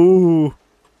 Ooh!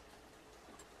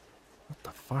 What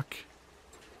the fuck?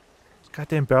 Is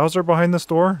goddamn Bowser behind this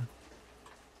door?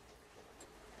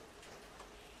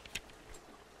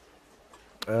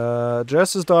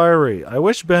 Jess's diary. I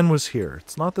wish Ben was here.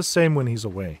 It's not the same when he's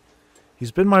away.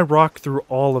 He's been my rock through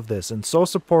all of this, and so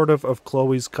supportive of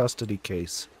Chloe's custody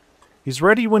case. He's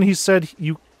ready when he said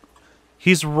you...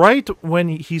 He's right when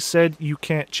he said you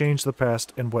can't change the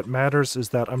past, and what matters is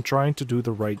that I'm trying to do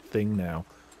the right thing now.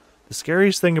 The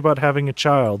scariest thing about having a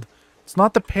child, it's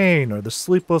not the pain or the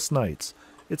sleepless nights.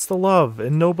 It's the love,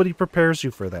 and nobody prepares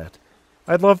you for that.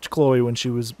 I loved Chloe when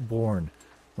she was born.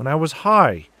 When I was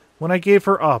high. When I gave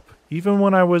her up. Even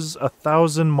when I was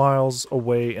 1,000 miles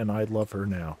away, and I love her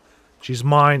now. She's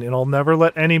mine, and I'll never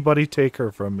let anybody take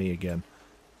her from me again.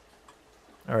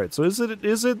 Alright, so is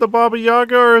it the Baba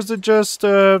Yaga, or is it just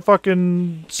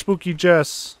fucking spooky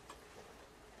Jess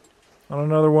on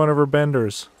another one of her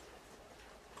benders?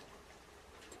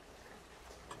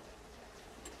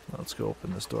 Let's go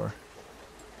open this door.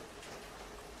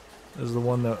 This is the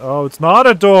one that... Oh, it's not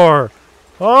a door!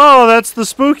 Oh, that's the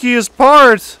spookiest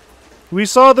part! We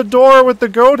saw the door with the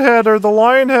goat head or the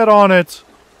lion head on it.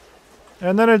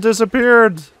 And then it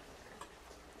disappeared.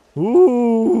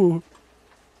 Ooh!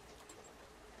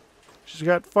 She's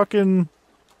got fucking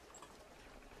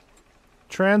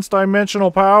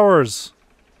trans-dimensional powers.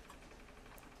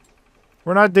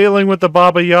 We're not dealing with the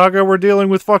Baba Yaga, we're dealing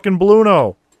with fucking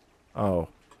Bluno. Oh.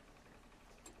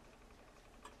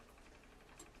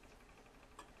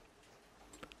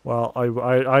 Well,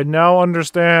 I now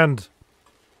understand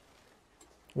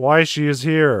why she is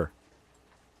here.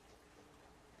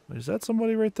 Is that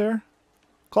somebody right there?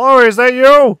 Chloe, is that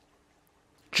you?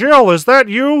 Jill, is that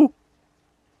you?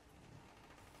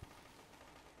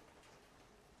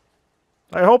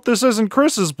 I hope this isn't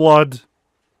Chris's blood.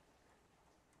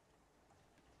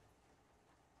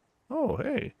 Oh,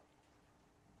 hey.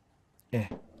 Eh.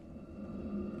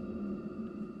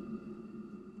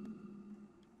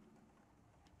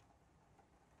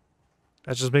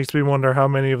 That just makes me wonder how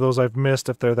many of those I've missed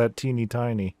if they're that teeny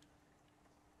tiny.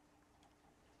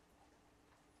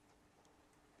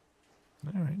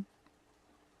 Alright.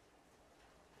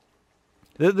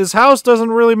 This house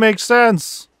doesn't really make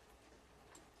sense.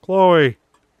 Chloe.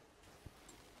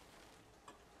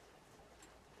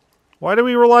 Why do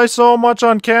we rely so much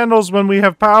on candles when we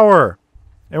have power?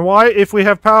 And why, if we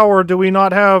have power, do we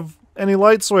not have any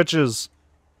light switches?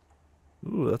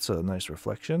 Ooh, that's a nice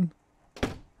reflection.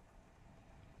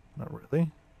 Not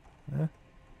really. Yeah.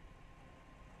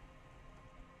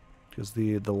 Because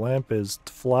the lamp is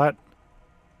flat.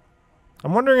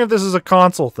 I'm wondering if this is a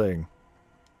console thing.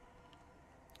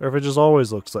 Or if it just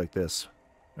always looks like this.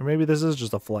 Or maybe this is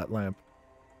just a flat lamp.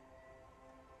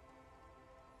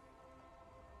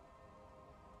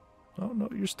 Oh, no,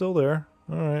 you're still there.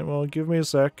 Alright, well, give me a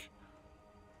sec.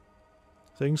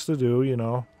 Things to do, you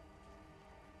know.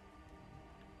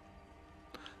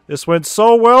 This went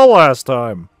so well last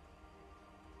time.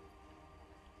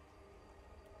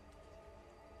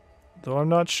 Though I'm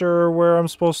not sure where I'm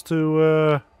supposed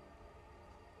to,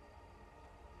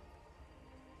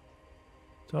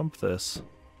 dump this.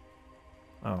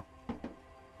 Oh.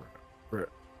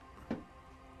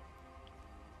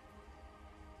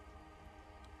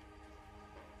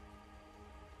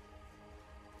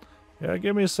 Yeah,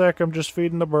 give me a sec. I'm just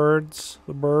feeding the birds.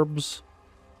 The burbs.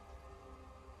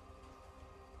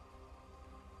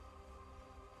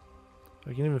 I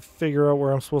can't even figure out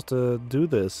where I'm supposed to do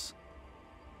this.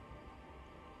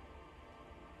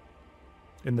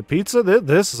 In the pizza?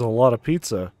 This is a lot of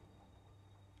pizza.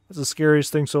 That's the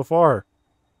scariest thing so far.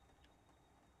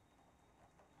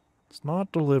 It's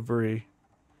not delivery.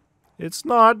 It's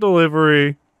not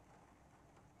delivery.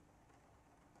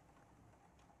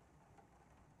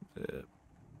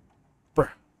 Bruh.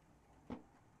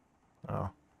 Oh,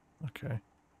 okay.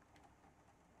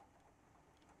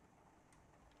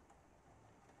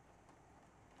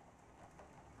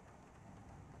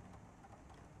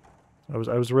 I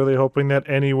was really hoping that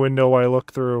any window I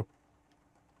look through,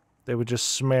 they would just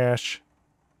smash.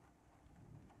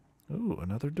 Ooh,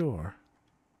 another door.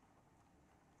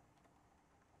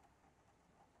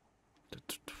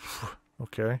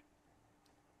 Okay.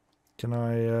 Can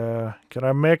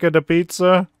I make it a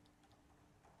pizza?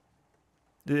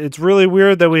 It's really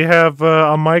weird that we have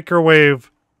a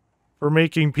microwave for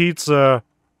making pizza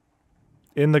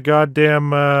in the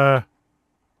goddamn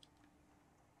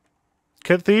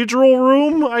cathedral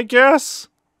room, I guess?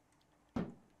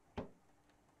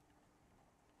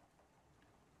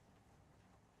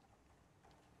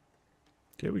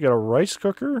 Okay, we got a rice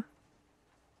cooker.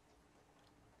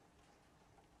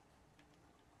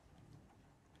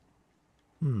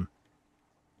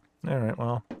 Alright,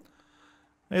 well.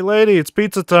 Hey, lady, it's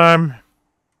pizza time.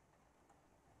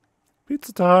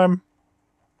 Pizza time.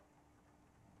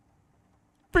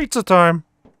 Pizza time.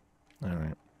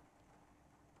 Alright.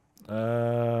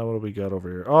 What do we got over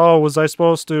here? Oh, was I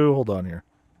supposed to... Hold on here.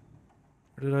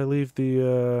 Where did I leave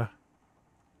the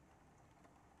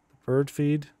bird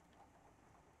feed?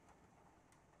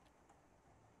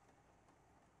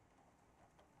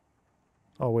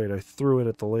 Oh, wait, I threw it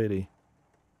at the lady.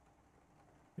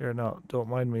 Here, no, don't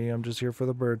mind me. I'm just here for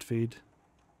the bird feed.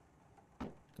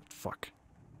 Fuck.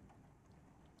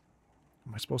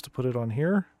 Am I supposed to put it on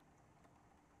here?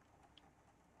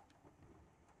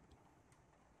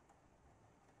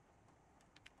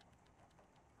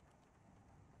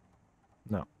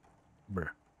 No.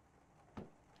 Brr.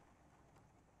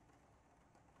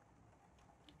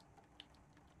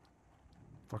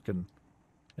 Fucking...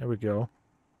 There we go.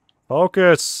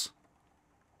 Focus!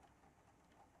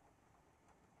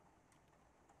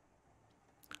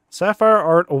 Sapphire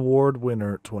Art Award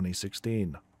winner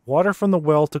 2016. Water from the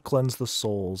well to cleanse the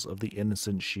souls of the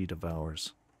innocent she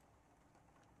devours.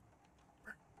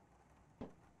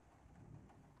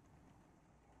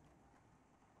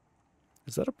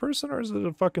 Is that a person or is it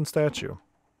a fucking statue?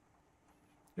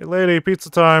 Hey lady, pizza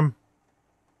time.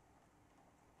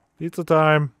 Pizza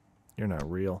time. You're not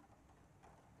real.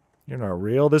 You're not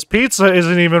real. This pizza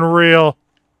isn't even real.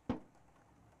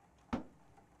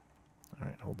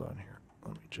 Alright, hold on here.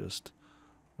 Let me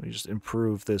just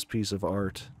improve this piece of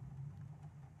art.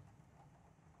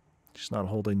 She's not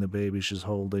holding the baby, she's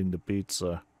holding the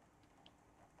pizza.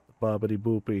 The bobbity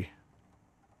boopy.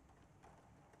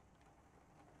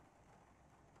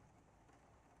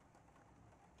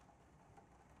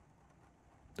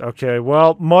 Okay,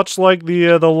 well, much like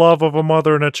the love of a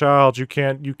mother and a child, you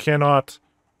cannot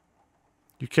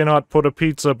put a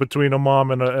pizza between a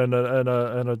mom and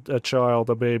a child,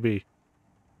 a baby.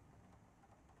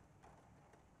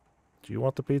 Do you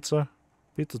want the pizza?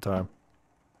 Pizza time.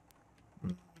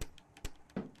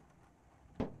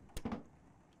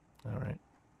 All right.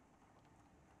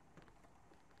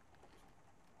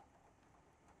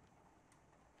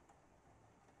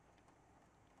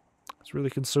 I was really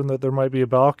concerned that there might be a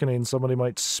balcony and somebody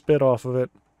might spit off of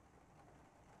it.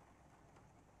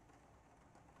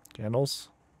 Candles?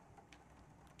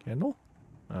 Candle?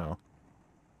 Oh.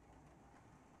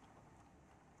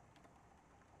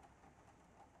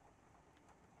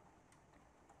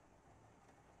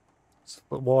 It's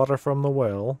the water from the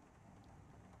well.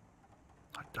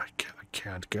 I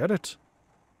can't get it.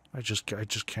 I just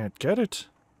can't get it.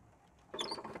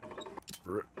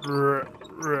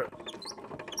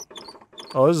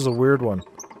 Oh, this is a weird one.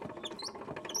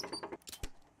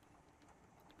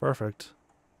 Perfect.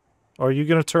 Oh, are you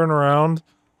gonna turn around?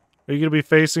 Are you gonna be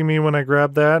facing me when I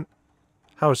grab that?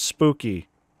 How spooky.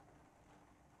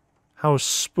 How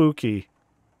spooky.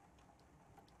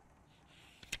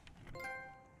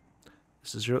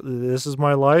 This is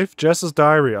my life. Jess's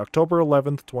diary, October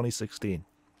 11th, 2016.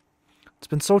 It's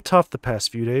been so tough the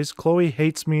past few days. Chloe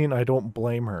hates me and I don't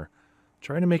blame her.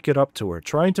 Trying to make it up to her.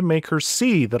 Trying to make her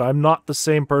see that I'm not the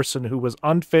same person who was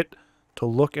unfit to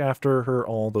look after her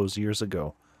all those years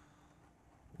ago.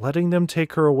 Letting them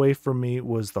take her away from me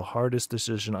was the hardest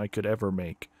decision I could ever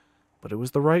make. But it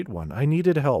was the right one. I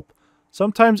needed help.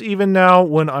 Sometimes even now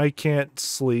when I can't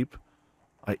sleep,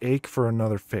 I ache for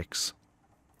another fix.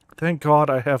 Thank God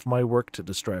I have my work to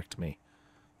distract me.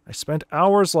 I spent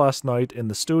hours last night in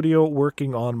the studio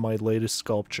working on my latest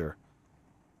sculpture.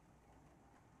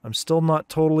 I'm still not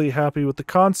totally happy with the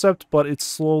concept, but it's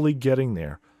slowly getting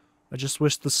there. I just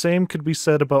wish the same could be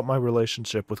said about my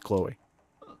relationship with Chloe.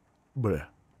 Bleh.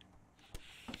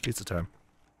 Pizza time.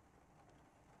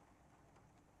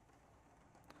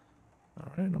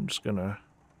 Alright, I'm just gonna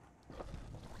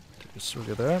take a swig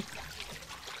of that.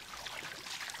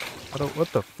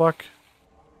 What the fuck?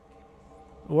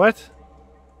 What?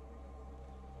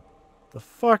 The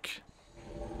fuck?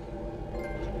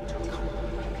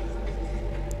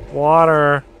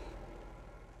 Water.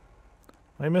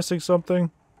 Am I missing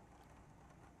something?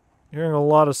 Hearing a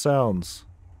lot of sounds.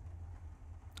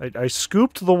 I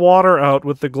scooped the water out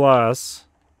with the glass.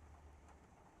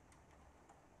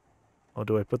 Oh,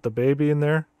 do I put the baby in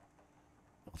there?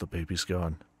 Oh, the baby's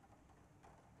gone.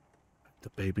 The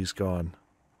baby's gone.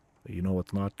 But you know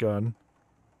what's not gone?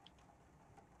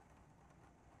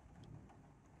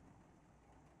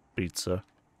 Pizza.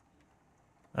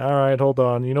 Alright, hold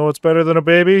on. You know what's better than a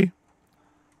baby?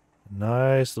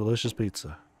 Nice, delicious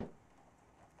pizza.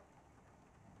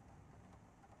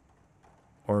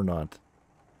 Or not.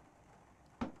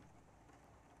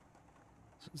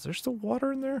 Is there still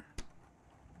water in there?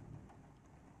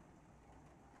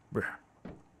 Bruh.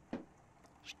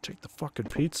 Just take the fucking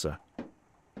pizza.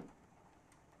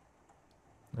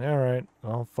 Alright,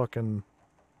 I'll fucking...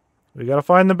 We gotta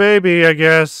find the baby, I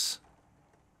guess.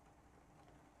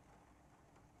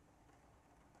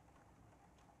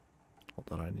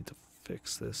 Hold on, I need to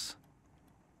fix this.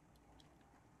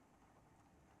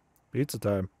 Pizza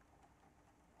time.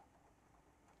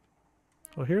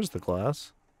 Oh, here's the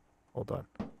glass. Hold on.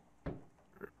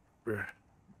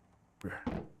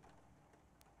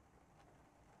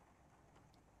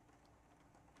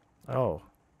 Oh.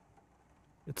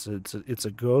 It's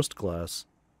a ghost glass.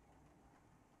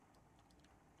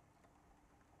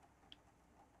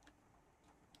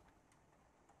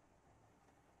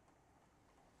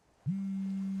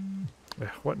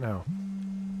 What now?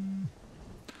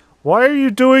 Why are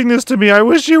you doing this to me? I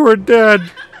wish you were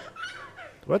dead.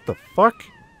 What the fuck?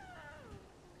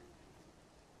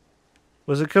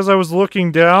 Was it because I was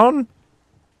looking down?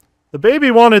 The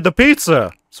baby wanted the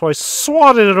pizza, so I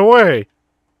swatted it away.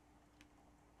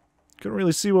 Couldn't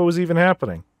really see what was even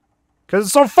happening. Because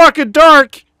it's so fucking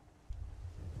dark!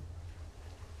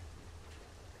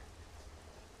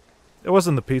 It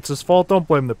wasn't the pizza's fault. Don't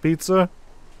blame the pizza.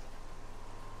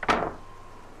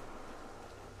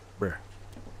 Brr.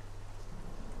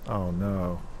 Oh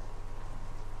no.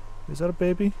 Is that a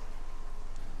baby?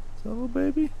 Is that a little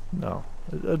baby? No.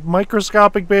 A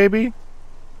microscopic baby?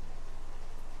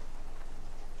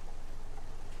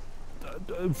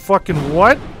 Fucking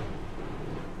what?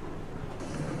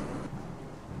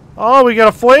 Oh, we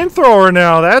got a flamethrower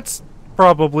now. That's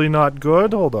probably not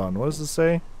good. Hold on. What does it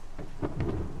say?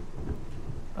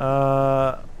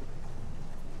 We're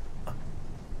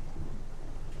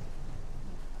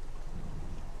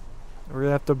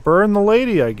gonna have to burn the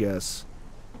lady, I guess.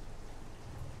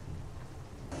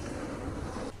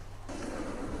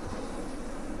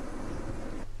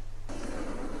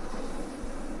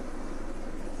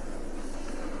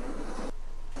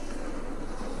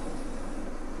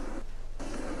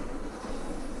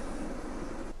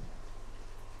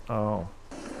 Oh.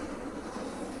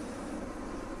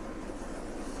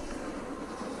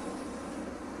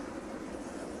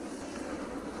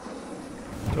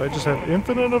 Do I just have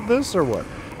infinite of this, or what?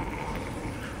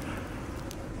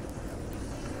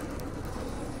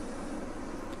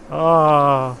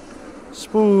 Ah,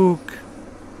 spook.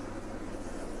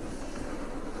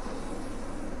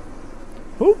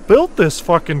 Who built this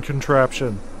fucking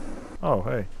contraption? Oh,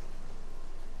 hey.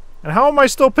 And how am I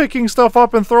still picking stuff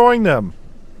up and throwing them?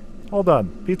 Hold on.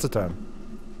 Pizza time.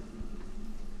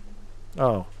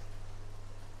 Oh.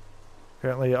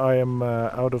 Apparently I am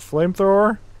out of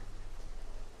flamethrower.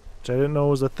 Which I didn't know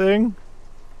was a thing.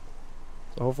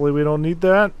 So hopefully we don't need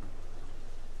that.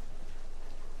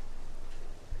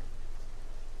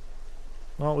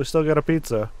 Well, we still got a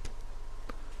pizza.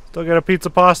 Still got a pizza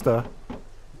pasta.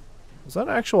 Is that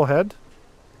an actual head?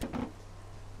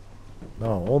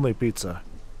 No, only pizza.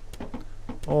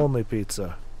 Only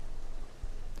pizza.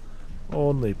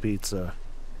 Only pizza.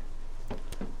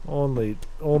 Only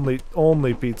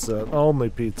pizza. Only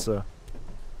pizza.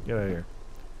 Get out of here.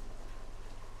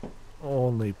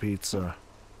 Only pizza.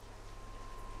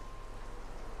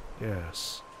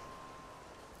 Yes.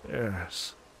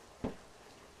 Yes.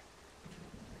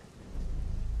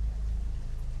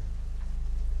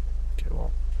 Okay,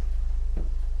 well.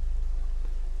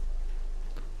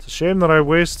 It's a shame that I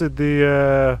wasted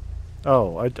the,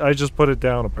 oh, I just put it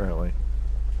down, apparently.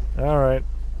 Alright.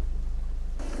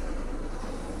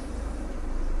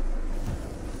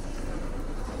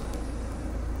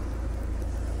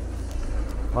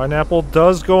 Pineapple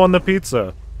does go on the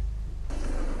pizza.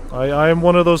 I am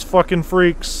one of those fucking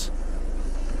freaks.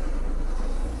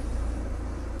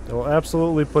 I will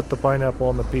absolutely put the pineapple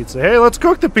on the pizza. Hey, let's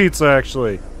cook the pizza,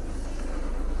 actually.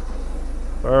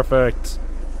 Perfect.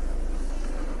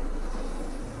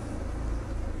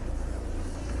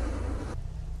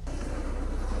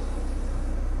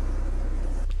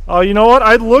 Oh, you know what?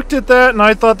 I looked at that and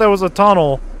I thought that was a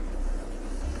tunnel.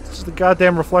 It's just a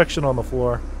goddamn reflection on the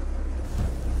floor.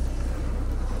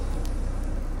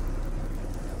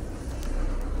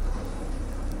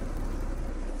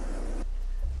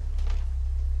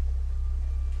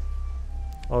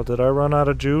 Oh, did I run out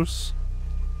of juice?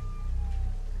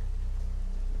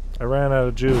 I ran out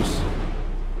of juice.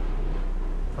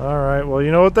 Alright, well,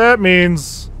 you know what that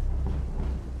means.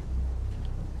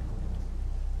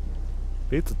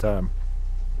 Pizza time.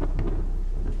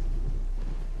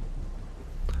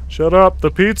 Shut up, the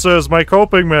pizza is my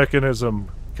coping mechanism.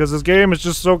 Because this game is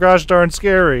just so gosh darn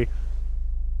scary.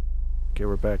 Okay,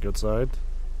 we're back outside.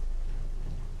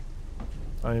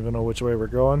 I don't even know which way we're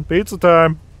going. Pizza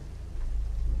time!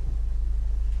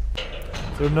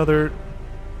 Is there another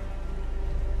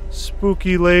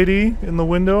spooky lady in the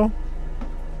window?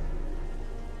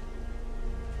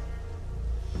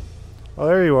 Oh,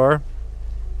 there you are.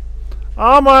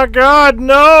 Oh my god,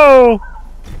 no!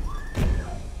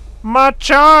 My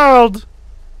child!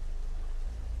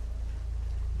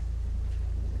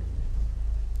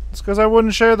 It's because I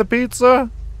wouldn't share the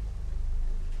pizza?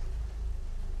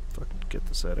 Fucking get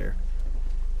this out of here.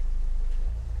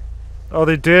 Oh,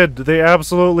 they did. They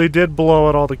absolutely did blow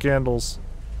out all the candles.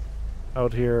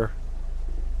 Out here.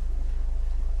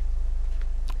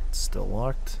 It's still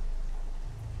locked.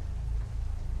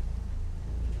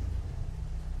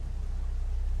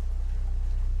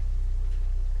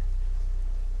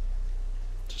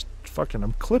 Just fucking,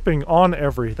 I'm clipping on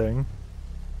everything.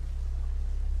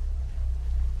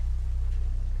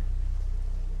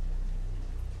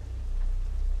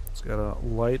 Just gotta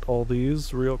light all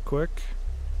these real quick.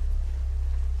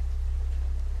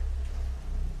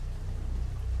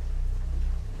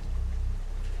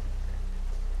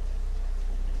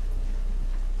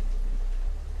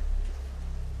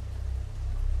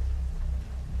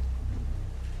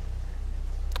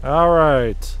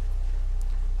 Alright.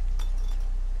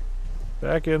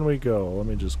 Back in we go. Let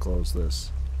me just close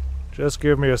this. Just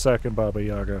give me a second, Baba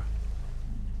Yaga.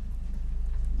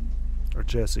 Or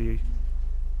Jesse.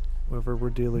 Whoever we're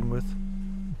dealing with.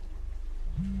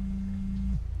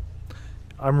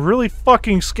 I'm really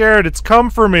fucking scared. It's come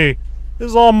for me. This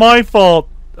is all my fault.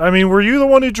 I mean, were you the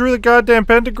one who drew the goddamn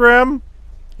pentagram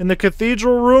in the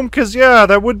cathedral room? 'Cause yeah,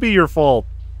 that would be your fault.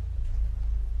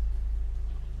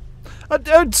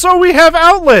 So we have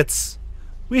outlets.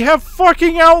 We have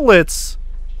fucking outlets.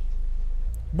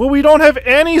 But we don't have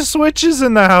any switches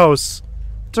in the house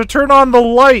to turn on the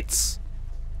lights.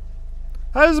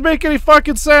 How does it make any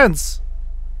fucking sense?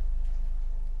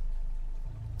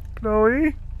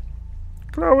 Chloe?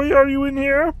 Chloe, are you in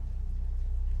here?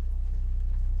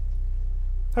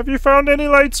 Have you found any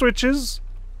light switches?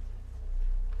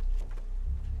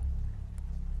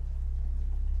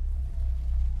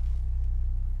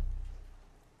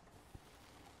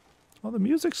 Oh, the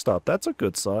music stopped. That's a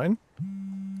good sign.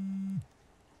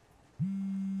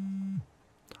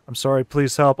 I'm sorry,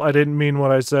 please help. I didn't mean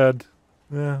what I said.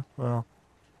 Yeah, well.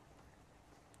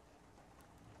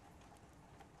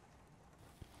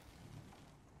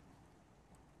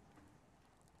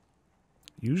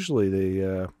 Usually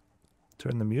they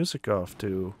turn the music off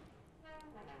to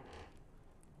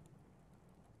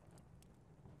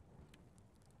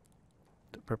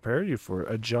prepare you for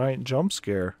a giant jump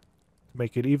scare.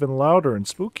 Make it even louder and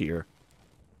spookier.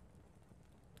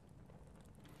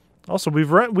 Also,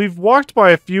 we've walked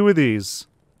by a few of these.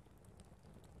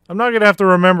 I'm not gonna have to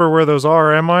remember where those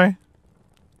are, am I?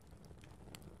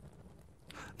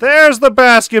 There's the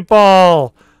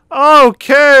basketball!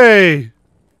 Okay!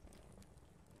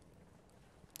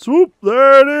 Swoop,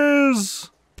 there it is!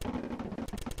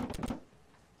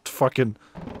 Fucking...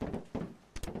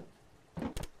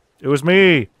 It was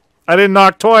me! I didn't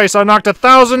knock twice, I knocked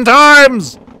 1,000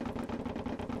 times!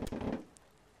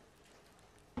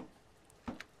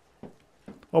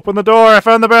 Open the door, I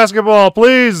found the basketball,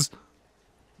 please!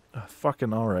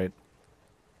 Fucking alright.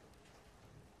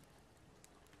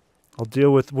 I'll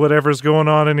deal with whatever's going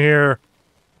on in here.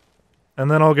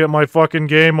 And then I'll get my fucking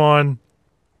game on.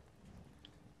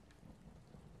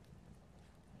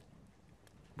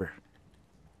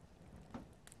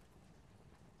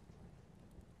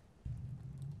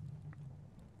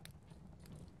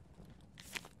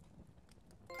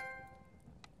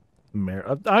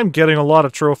 I'm getting a lot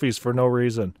of trophies for no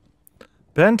reason.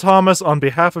 Ben Thomas on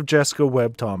behalf of Jessica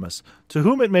Webb Thomas, to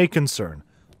whom it may concern.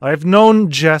 I have known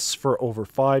Jess for over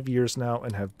 5 years now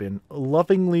and have been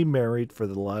lovingly married for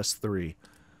the last 3.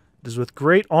 It is with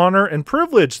great honor and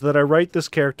privilege that I write this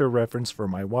character reference for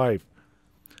my wife.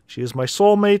 She is my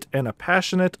soulmate and a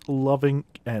passionate, loving,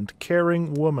 and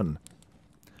caring woman.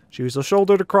 She was a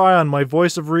shoulder to cry on, my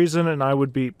voice of reason, and I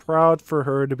would be proud for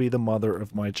her to be the mother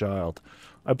of my child.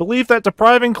 I believe that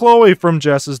depriving Chloe from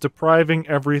Jess is depriving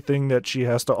everything that she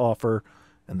has to offer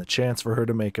and the chance for her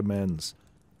to make amends.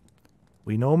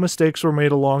 We know mistakes were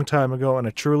made a long time ago, and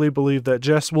I truly believe that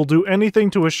Jess will do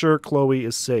anything to assure Chloe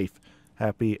is safe,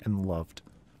 happy, and loved.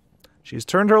 She's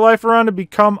turned her life around to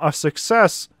become a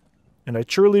success, and I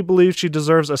truly believe she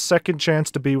deserves a second chance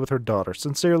to be with her daughter.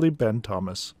 Sincerely, Ben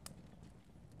Thomas.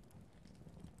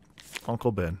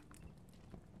 Uncle Ben.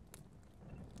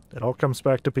 It all comes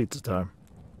back to pizza time.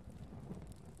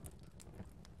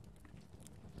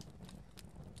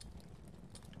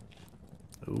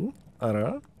 Ooh, I don't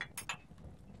know.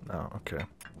 No, okay.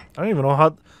 I don't even know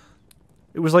how...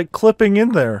 It was like clipping in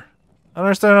there. I don't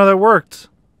understand how that worked.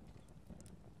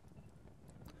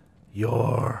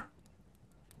 You're...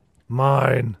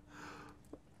 mine.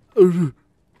 You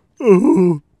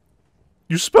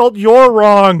spelled "you're"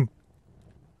 wrong!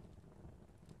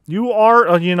 You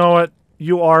are... you know what?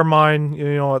 You are mine.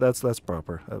 You know what? That's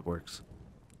proper. That works.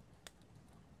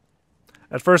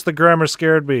 At first the grammar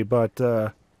scared me, but,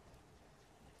 and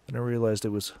I realized it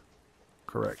was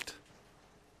correct.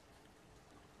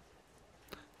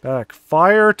 Back.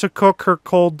 Fire to cook her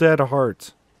cold dead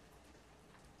heart.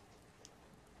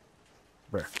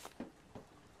 Where?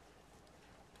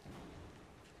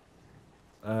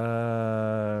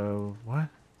 What?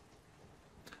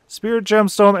 Spirit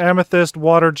gemstone, amethyst,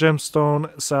 water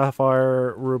gemstone,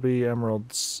 sapphire, ruby,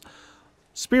 emeralds.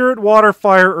 Spirit, water,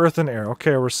 fire, earth, and air.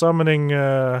 Okay, we're summoning,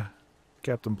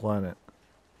 Captain Planet.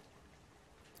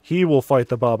 He will fight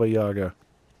the Baba Yaga.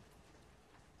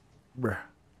 Brr.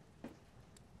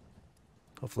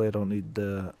 Hopefully I don't need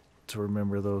to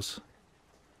remember those.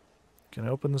 Can I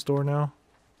open this door now?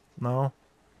 No?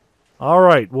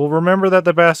 Alright, we'll remember that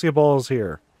the basketball is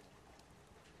here.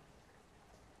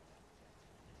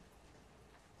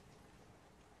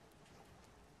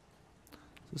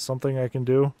 Is this something I can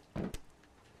do?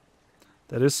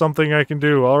 That is something I can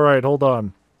do. Alright, hold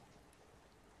on.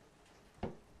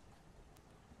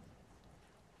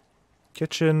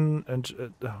 Kitchen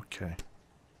and... okay.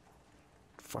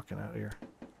 Fucking out of here.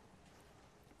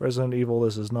 Resident Evil,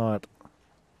 this is not.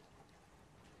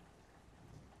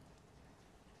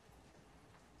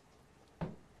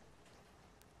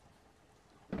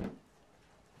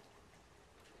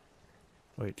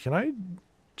 Wait, can I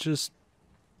just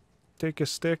take a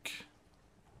stick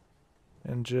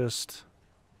and just...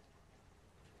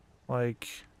 like...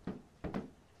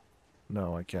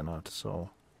 No, I cannot, so...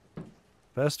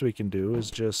 best we can do is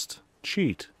just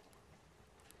cheat.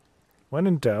 When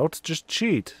in doubt, just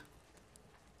cheat.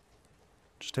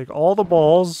 Just take all the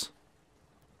balls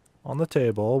on the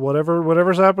table.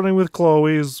 Whatever's happening with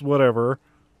Chloe's, whatever.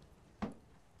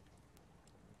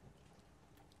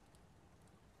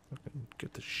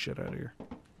 Get this shit out of here.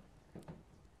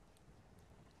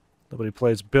 Nobody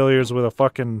plays billiards with a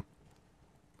fucking...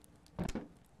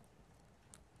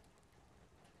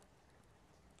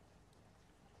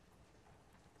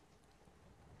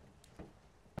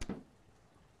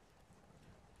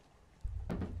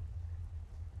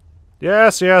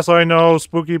 Yes, yes, I know,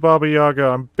 Spooky Baba Yaga.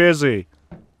 I'm busy.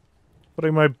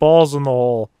 Putting my balls in the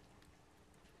hole.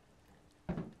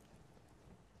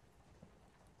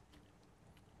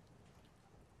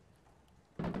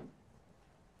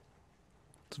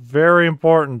 It's very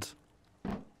important.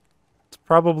 It's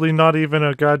probably not even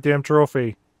a goddamn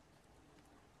trophy.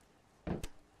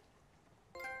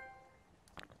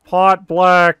 Pot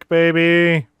black,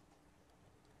 baby.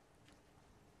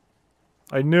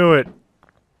 I knew it.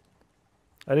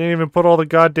 I didn't even put all the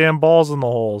goddamn balls in the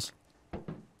holes.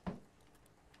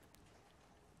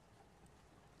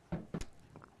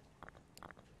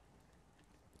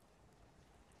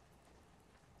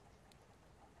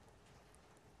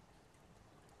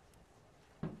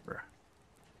 Bruh.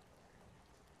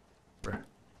 Bruh.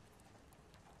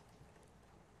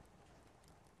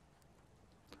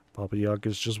 Baba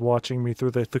Yaga's just watching me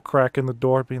through the crack in the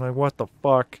door, being like, what the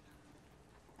fuck?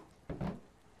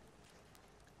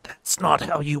 That's not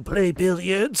how you play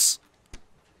billiards.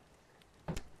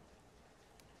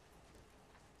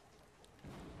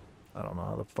 I don't know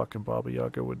how the fucking Baba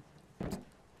Yaga would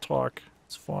talk.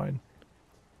 It's fine.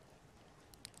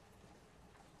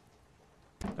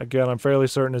 Again, I'm fairly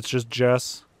certain it's just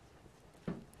Jess.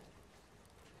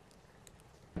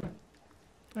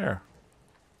 There.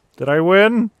 Did I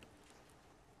win?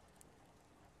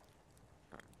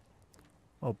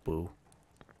 Oh, boo.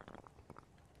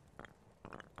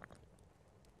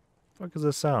 What the fuck is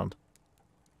this sound?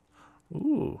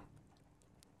 Ooh.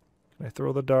 Can I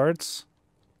throw the darts?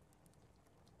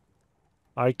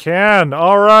 I can!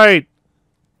 Alright!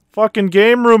 Fucking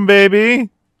game room, baby!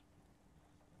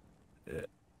 The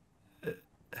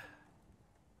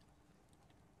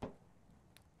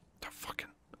fucking...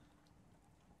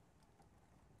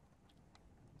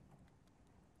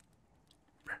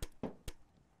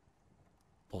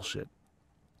 Bullshit.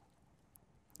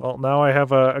 Well, now I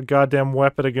have a goddamn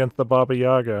weapon against the Baba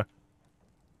Yaga.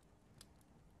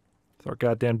 Throw a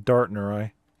goddamn dart in her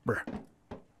eye. Brr.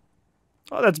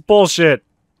 Oh, that's bullshit!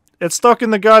 It's stuck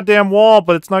in the goddamn wall,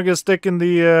 but it's not gonna stick in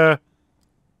the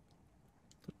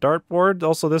dartboard.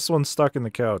 Also, this one's stuck in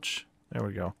the couch. There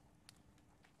we go.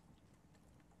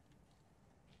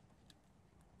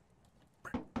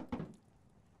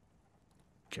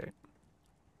 Okay.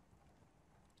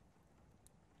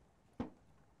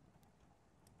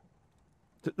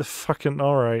 Fucking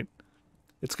alright.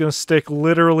 It's gonna stick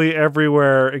literally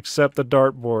everywhere except the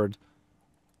dartboard.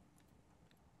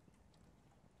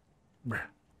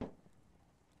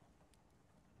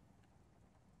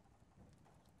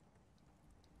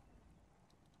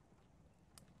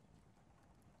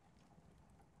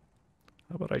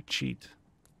 How about I cheat?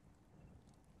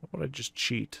 How about I just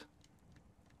cheat?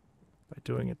 By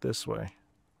doing it this way.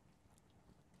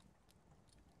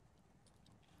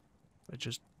 I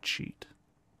just cheat.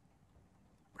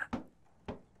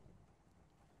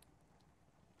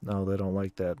 No, they don't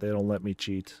like that. They don't let me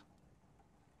cheat.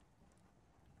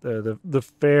 The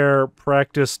fair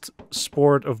practiced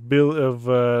sport of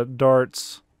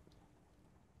darts.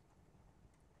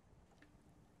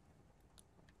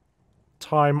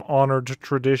 Time-honored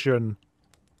tradition.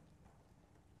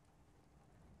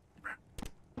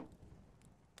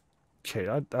 Okay,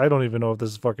 I don't even know if this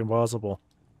is fucking possible.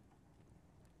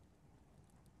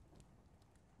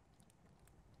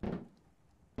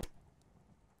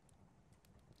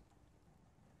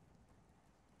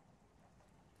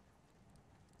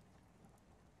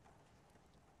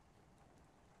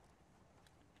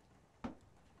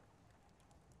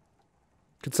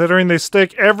 Considering they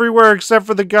stick everywhere except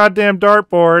for the goddamn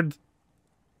dartboard.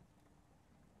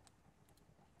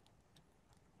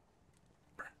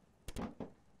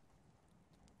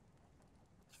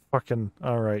 Fucking...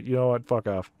 Alright, you know what? Fuck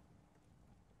off.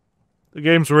 The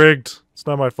game's rigged. It's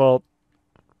not my fault.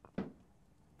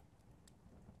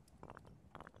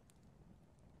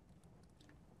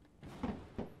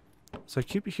 So I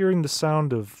keep hearing the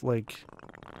sound of, like...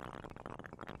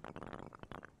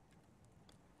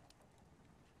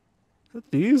 Is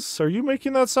it these? Are you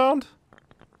making that sound?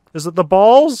 Is it the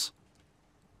balls?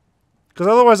 Because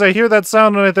otherwise I hear that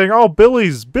sound and I think, oh,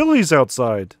 Billy's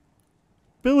outside.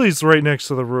 Billy's right next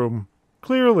to the room.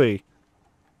 Clearly.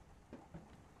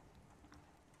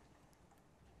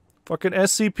 Fucking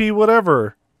SCP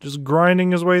whatever. Just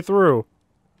grinding his way through.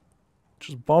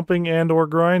 Just bumping and or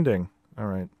grinding.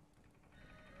 Alright.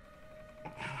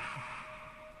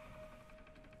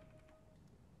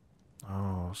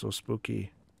 Oh, so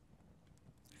spooky.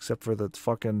 Except for the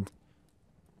fucking...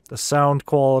 the sound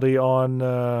quality on,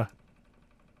 the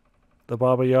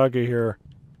Baba Yaga here.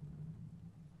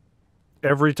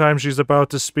 Every time she's about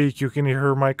to speak, you can hear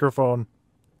her microphone.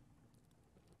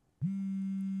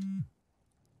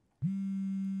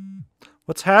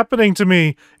 What's happening to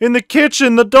me? In the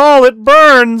kitchen, the doll, it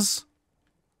burns!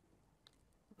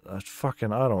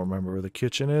 Fucking, I don't remember where the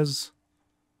kitchen is.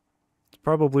 It's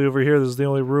probably over here. This is the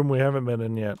only room we haven't been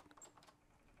in yet.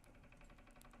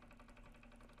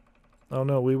 Oh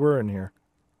no, we were in here.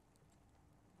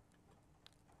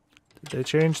 Did they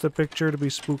change the picture to be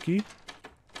spooky?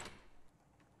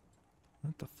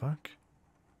 What the fuck?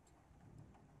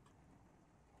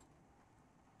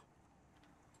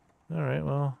 Alright,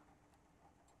 well.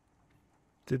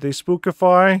 Did they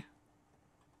spookify?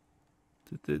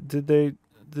 Did they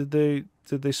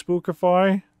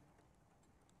spookify?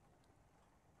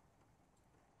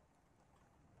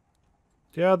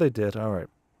 Yeah, they did. Alright.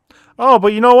 Oh,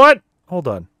 but you know what? Hold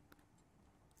on.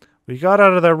 We got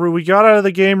out of that room. We got out of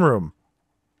the game room.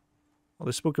 Well,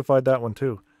 they spookified that one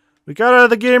too. We got out of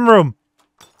the game room.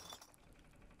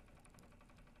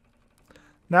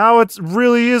 Now it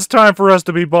really is time for us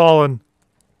to be ballin'.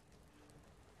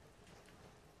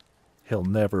 He'll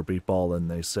never be ballin',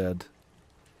 they said.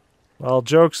 Well,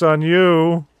 joke's on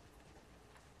you.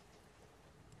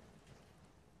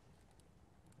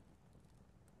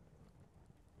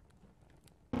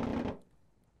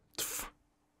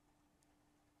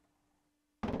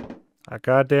 I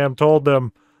goddamn told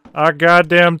them. I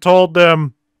goddamn told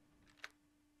them.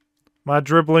 My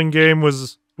dribbling game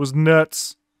was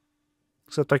nuts.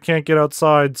 Except I can't get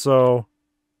outside, so...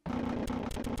 I'll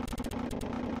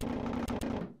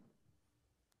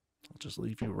just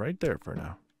leave you right there for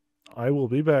now. I will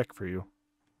be back for you.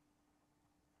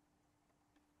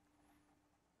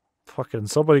 Fucking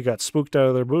somebody got spooked out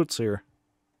of their boots here.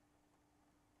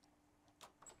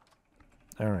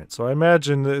 Alright, so I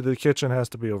imagine the kitchen has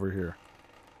to be over here.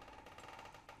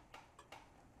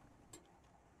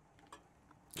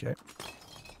 Okay.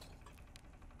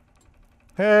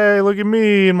 Hey, look at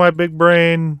me and my big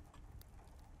brain.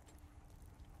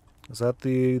 Is that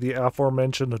the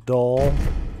aforementioned doll?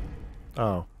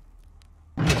 Oh.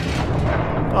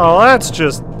 Oh, that's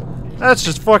just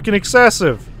fucking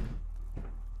excessive.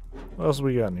 What else have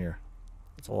we got in here?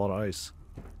 That's a lot of ice.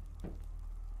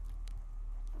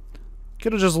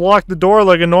 Could have just locked the door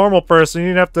like a normal person. You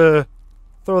didn't have to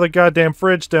throw the goddamn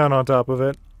fridge down on top of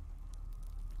it.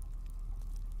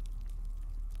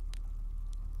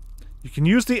 You can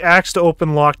use the axe to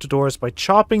open locked doors by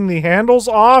chopping the handles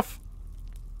off.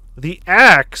 The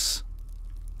axe?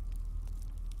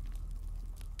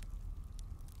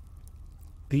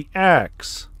 The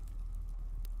axe.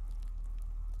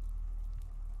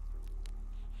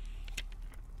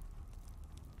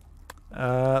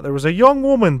 There was a young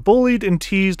woman bullied and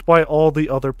teased by all the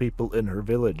other people in her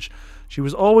village. She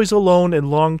was always alone and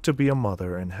longed to be a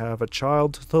mother and have a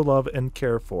child to love and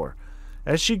care for.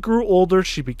 As she grew older,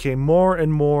 she became more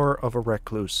and more of a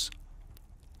recluse.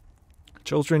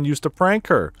 Children used to prank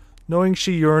her, knowing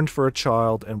she yearned for a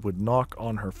child and would knock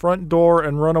on her front door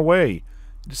and run away.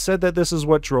 It is said that this is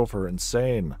what drove her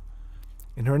insane.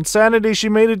 In her insanity, she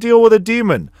made a deal with a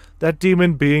demon, that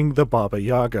demon being the Baba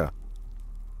Yaga.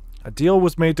 A deal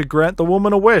was made to grant the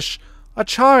woman a wish, a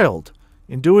child.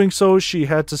 In doing so, she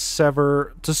had to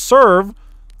serve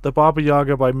the Baba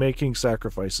Yaga by making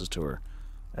sacrifices to her.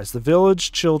 As the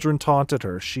village children taunted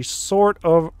her, she sought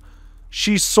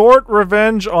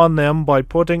revenge on them by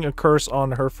putting a curse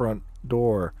on her front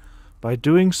door. By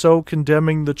doing so,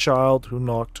 condemning the child who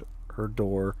knocked her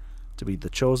door to be the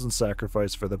chosen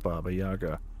sacrifice for the Baba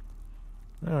Yaga.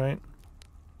 Alright.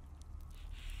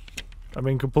 I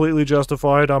mean, completely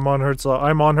justified. I'm on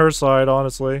her side,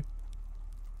 honestly.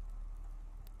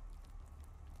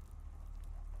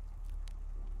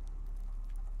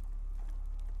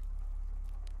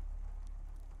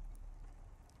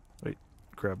 Wait,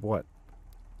 grab what?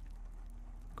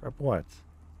 Grab what?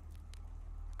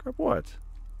 Grab what?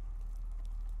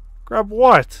 Grab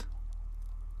what?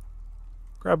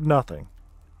 Grab nothing.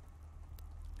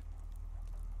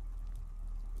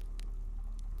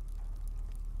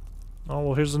 Oh,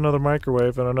 well, here's another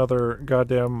microwave and another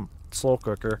goddamn slow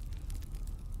cooker.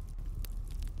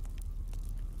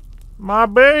 My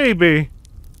baby!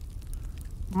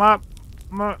 My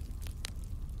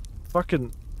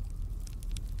fucking...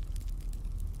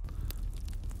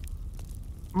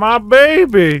 My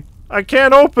baby! I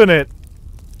can't open it!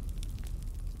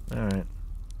 Alright.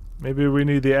 Maybe we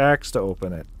need the axe to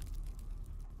open it.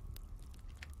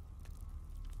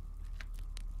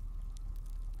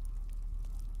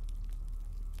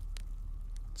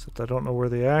 Except I don't know where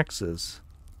the axe is.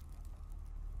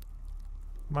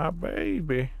 My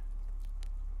baby.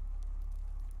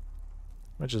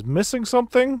 Am I just missing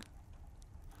something?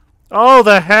 Oh,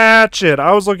 the hatchet!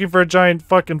 I was looking for a giant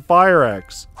fucking fire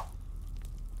axe.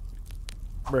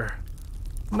 Brr.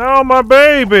 No, my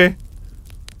baby!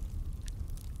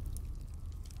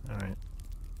 Alright.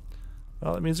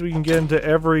 Well, that means we can get into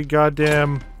every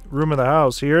goddamn room of the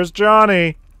house. Here's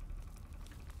Johnny!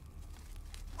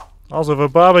 Also, if a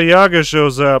Baba Yaga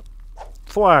shows up,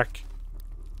 thwack.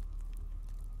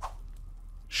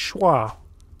 Schwa.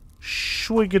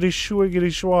 Schwiggity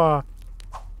schwiggity schwa.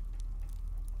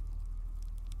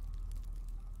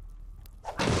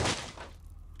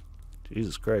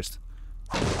 Jesus Christ.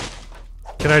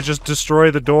 Can I just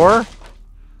destroy the door?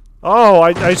 Oh,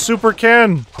 I super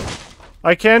can.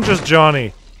 I can just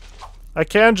Johnny. I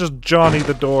can just Johnny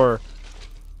the door.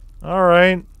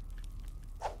 Alright.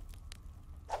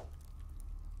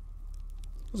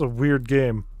 This is a weird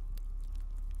game.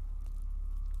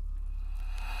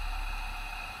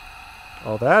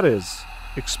 Oh, that is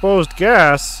exposed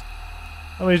gas.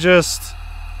 Let me just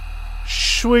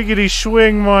schwiggity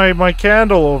swing my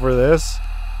candle over this.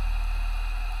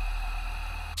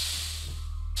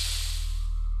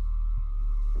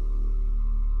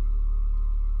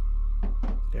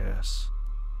 Gas.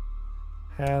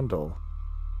 Handle.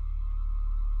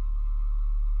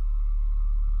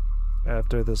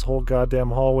 After this whole goddamn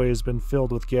hallway has been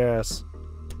filled with gas.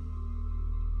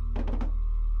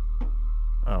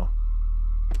 Oh.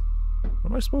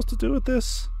 What am I supposed to do with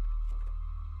this?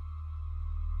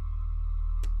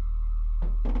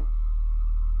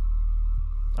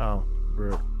 Oh.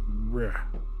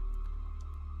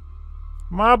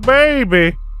 My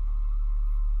baby!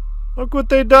 Look what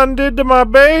they done did to my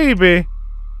baby!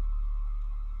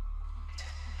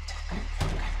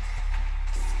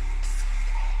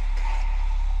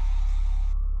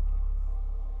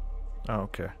 Oh,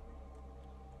 okay.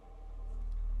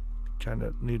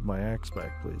 Kinda need my axe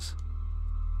back, please.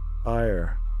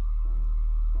 Fire.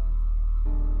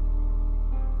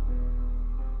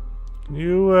 Can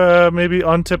you, maybe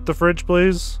untip the fridge,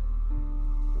 please?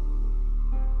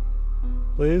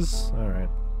 Please? Alright.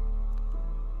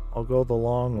 I'll go the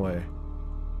long way.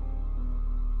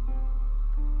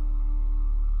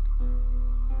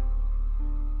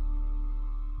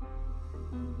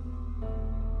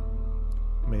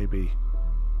 Maybe.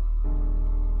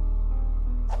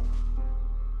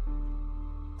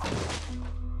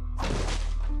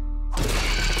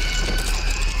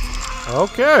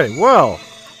 Okay, well.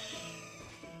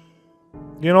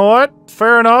 You know what?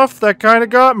 Fair enough, that kinda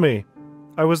got me.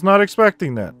 I was not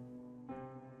expecting that.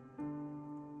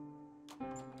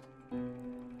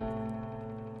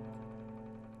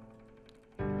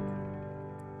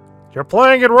 You're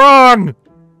playing it wrong!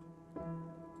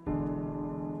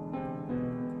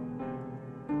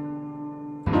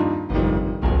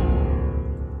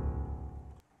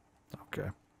 Okay.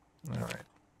 Alright.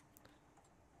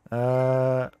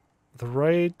 The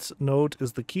right note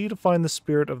is the key to find the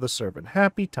spirit of the serpent.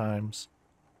 Happy times.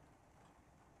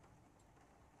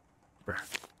 So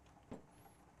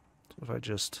if I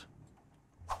just...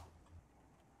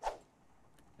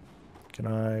 Can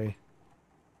I...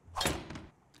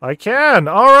 I can!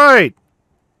 Alright!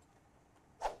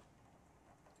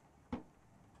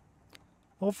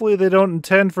 Hopefully they don't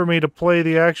intend for me to play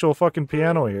the actual fucking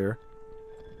piano here.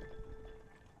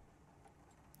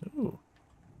 Ooh.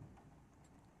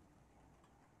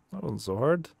 That wasn't so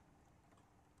hard.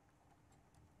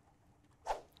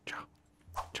 Cha,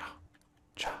 cha,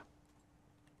 cha,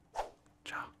 cha,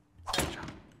 cha.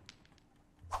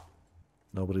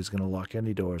 Nobody's gonna lock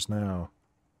any doors now.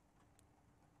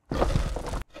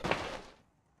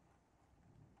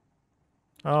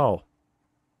 Oh.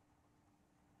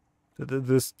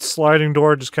 This sliding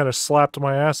door just kind of slapped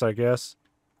my ass, I guess.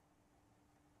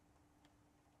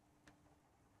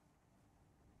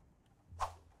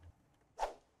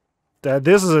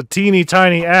 This is a teeny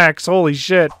tiny axe. Holy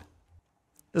shit.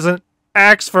 This is an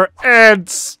axe for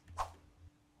ants.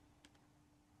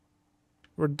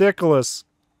 Ridiculous.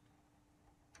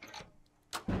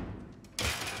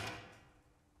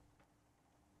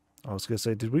 I was gonna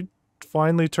say, did we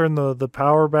finally turn the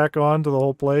power back on to the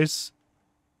whole place?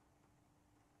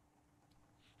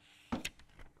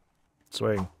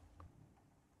 Swing.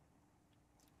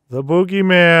 The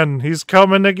boogeyman, he's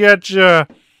coming to get you.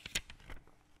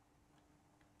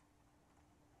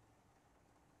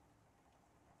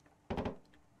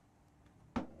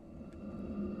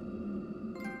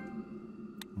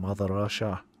 Mother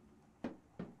Russia.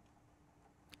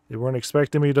 They weren't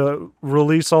expecting me to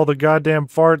release all the goddamn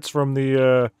farts from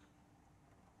the,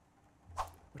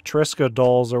 Triska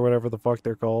dolls or whatever the fuck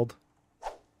they're called.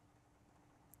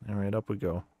 Alright, up we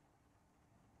go.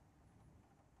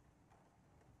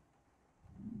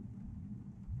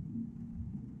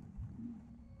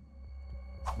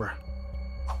 Bruh.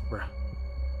 Bruh.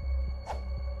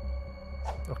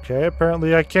 Okay,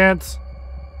 apparently I can't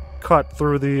cut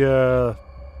through the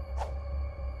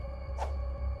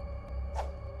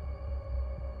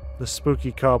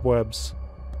spooky cobwebs.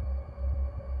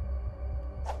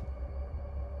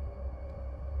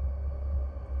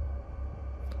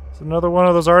 It's another one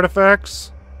of those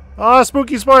artifacts. Ah,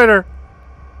 spooky spider!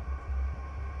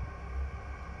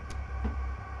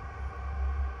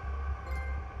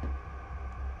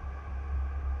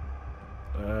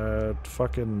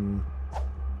 Fucking...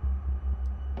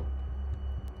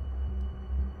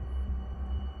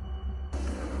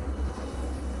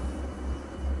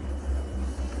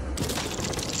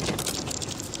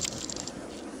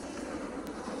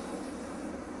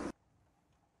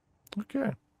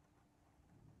 Okay.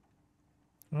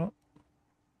 Well.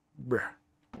 Bruh.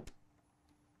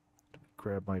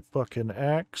 Grab my fucking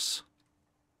axe.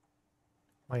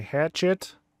 My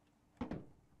hatchet.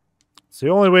 It's the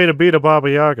only way to beat a Baba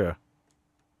Yaga.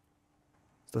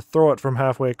 Is to throw it from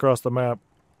halfway across the map.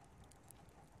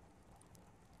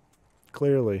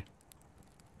 Clearly.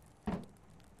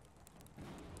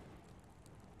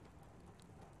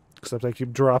 Except I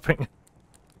keep dropping.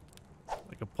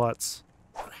 Like a putz.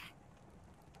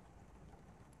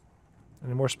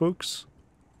 Any more spooks?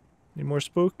 Any more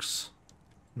spooks?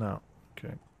 No.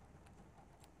 Okay.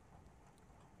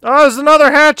 Oh, there's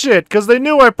another hatchet! Because they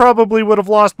knew I probably would have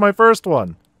lost my first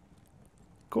one.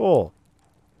 Cool.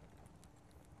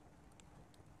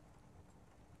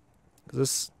 Is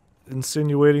this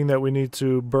insinuating that we need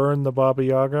to burn the Baba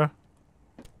Yaga?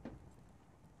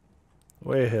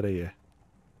 Way ahead of you.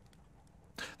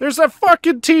 There's a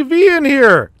fucking TV in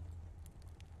here!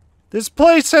 This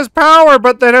place has power,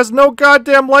 but that has no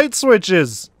goddamn light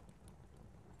switches.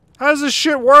 How does this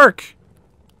shit work?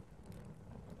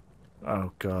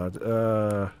 Oh god,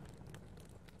 God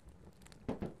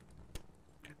damn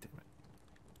it.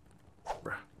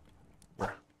 Bruh.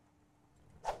 Bruh.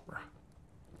 Bruh.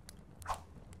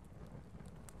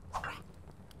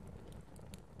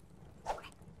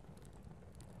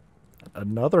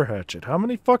 Another hatchet. How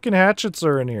many fucking hatchets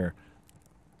are in here?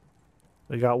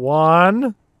 We got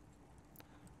one.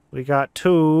 We got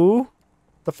two.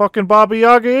 The fucking Baba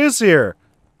Yaga is here.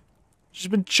 She's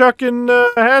been chucking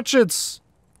hatchets.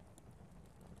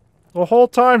 The whole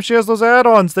time she has those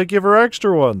add-ons that give her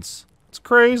extra ones. It's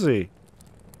crazy.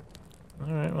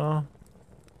 Alright, well.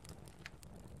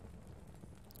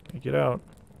 Get out.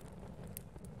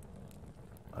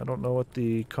 I don't know what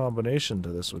the combination to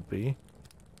this would be.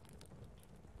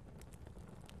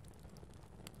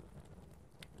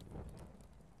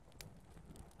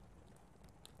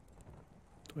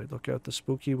 Do I look out the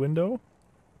spooky window?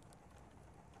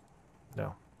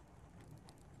 No.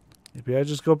 Maybe I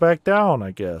just go back down,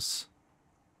 I guess.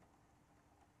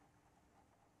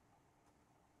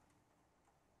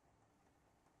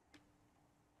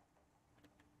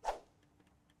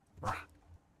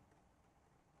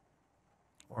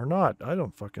 Or not. I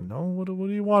don't fucking know. What do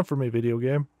you want from me, video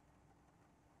game?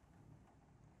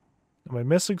 Am I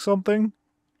missing something?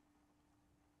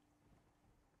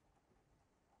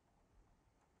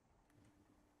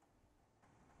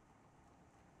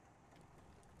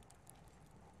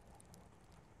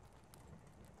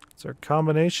 Is there a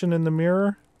combination in the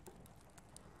mirror?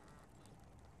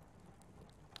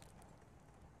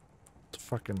 It's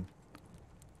fucking...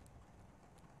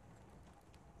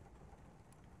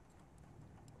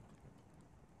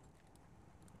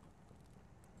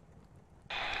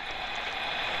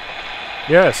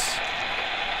 Yes.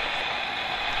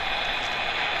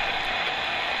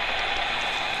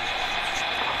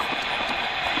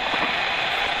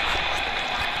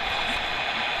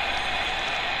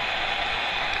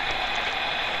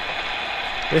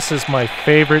 This is my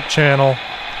favorite channel.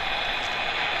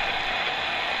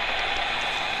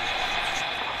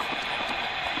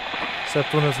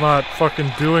 Except when it's not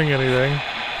fucking doing anything.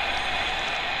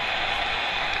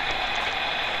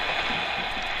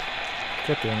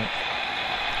 God damn it.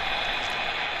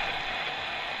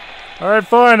 Alright,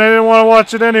 fine. I didn't want to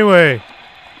watch it anyway.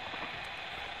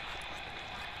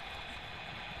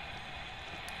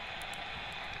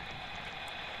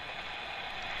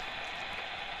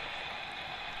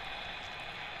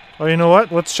 Oh, you know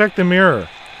what? Let's check the mirror.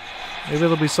 Maybe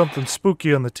there'll be something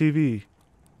spooky on the TV.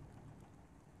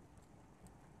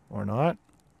 Or not.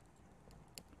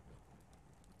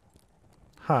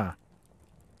 Huh.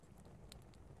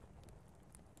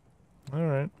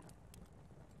 Alright.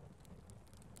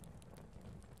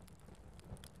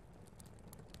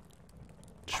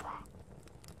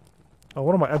 Oh,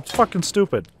 what am I? I'm fucking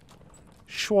stupid.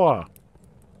 Schwa.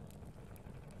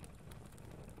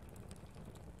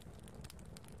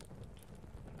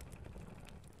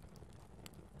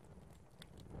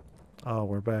 Oh,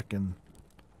 we're back in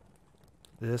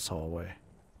this hallway.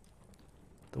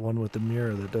 The one with the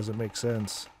mirror that doesn't make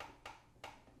sense.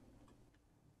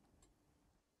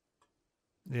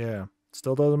 Yeah,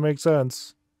 still doesn't make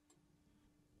sense.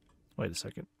 Wait a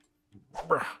second.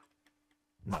 Bruh.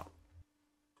 No.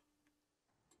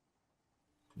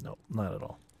 No, not at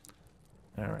all.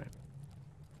 Alright.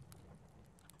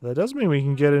 That does mean we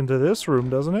can get into this room,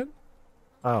 doesn't it?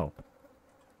 Oh.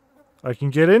 I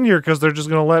can get in here because they're just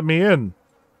going to let me in.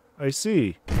 I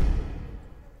see.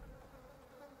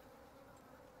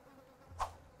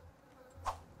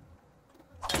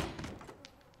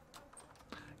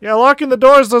 Yeah, locking the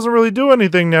doors doesn't really do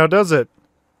anything now, does it?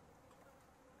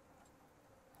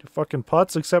 You fucking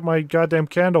putz, except my goddamn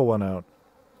candle went out.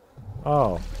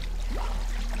 Oh.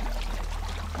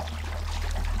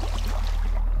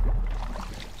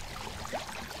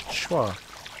 Schwa.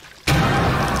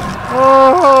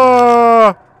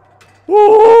 Oh!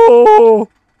 Woo!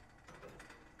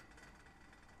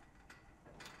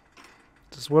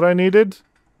 Is this what I needed?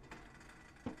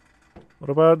 What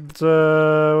about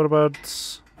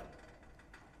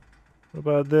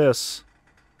this?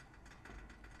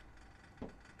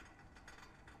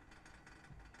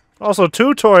 Also,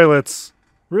 2 toilets.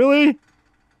 Really?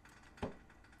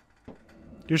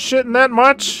 You're shitting that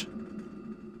much?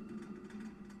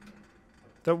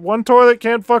 That one toilet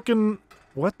can't fucking...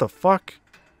 What the fuck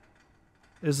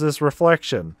is this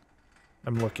reflection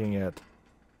I'm looking at?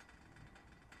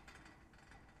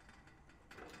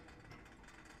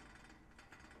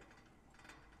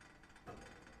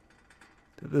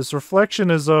 This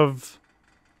reflection is of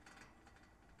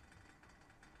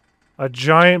a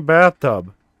giant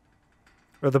bathtub.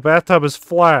 Or the bathtub is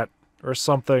flat or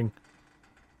something.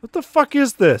 What the fuck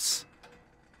is this?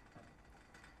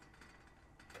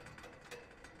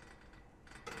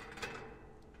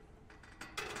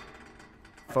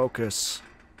 Focus.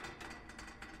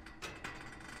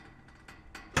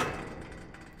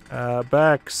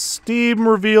 Back. Steam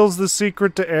reveals the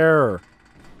secret to error.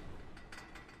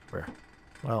 Where?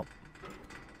 Well,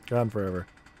 gone forever.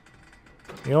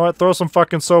 You know what? Throw some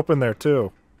fucking soap in there,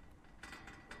 too.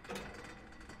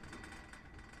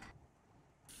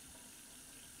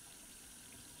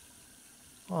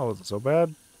 Oh, was it so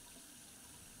bad?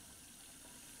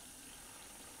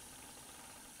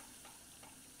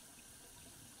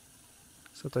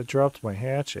 Except I dropped my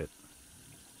hatchet.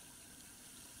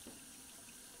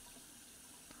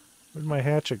 Where'd my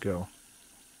hatchet go?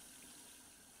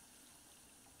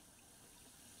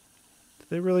 Did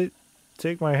they really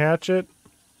take my hatchet?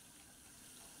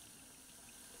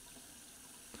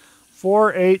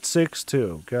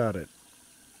 4862. Got it.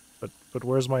 But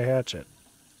where's my hatchet?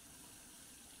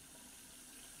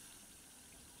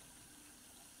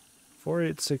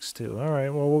 4862.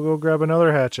 Alright, well, we'll go grab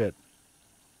another hatchet.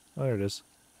 Oh, there it is.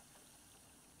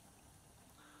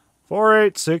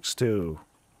 4862.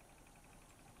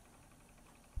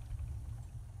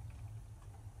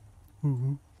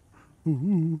 Ooh.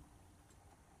 Ooh.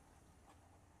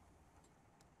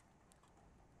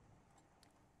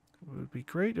 It would be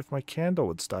great if my candle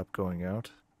would stop going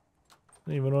out. I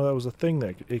didn't even know that was a thing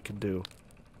that it could do.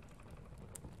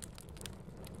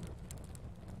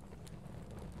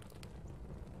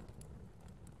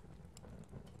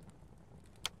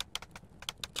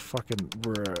 Fucking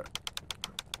bruh.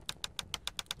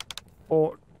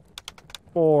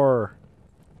 4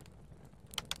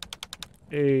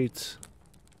 8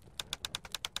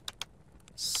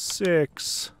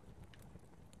 6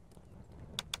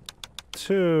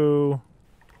 2 1.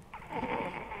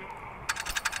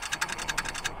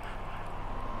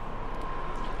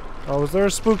 Oh, was there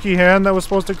a spooky hand that was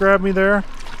supposed to grab me there?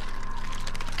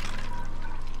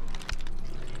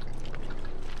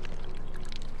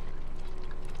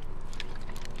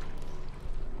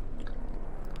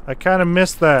 I kind of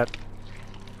missed that.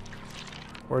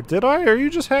 Or did I? Are you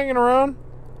just hanging around?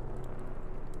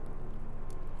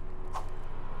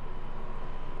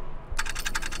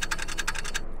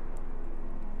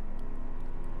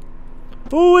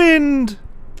 Wind!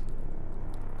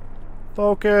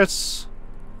 Focus.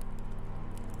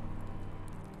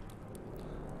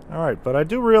 Alright, but I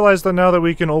do realize that now that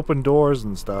we can open doors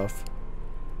and stuff.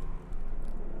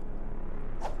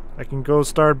 I can go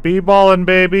start b-balling,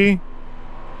 baby.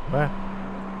 What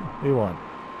do you want?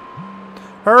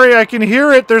 Hurry, I can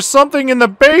hear it! There's something in the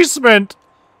basement!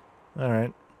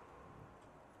 Alright.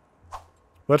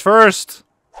 But first...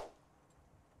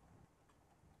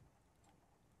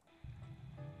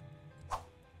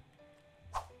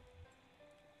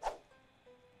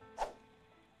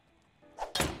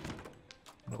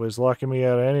 nobody's locking me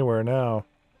out of anywhere now.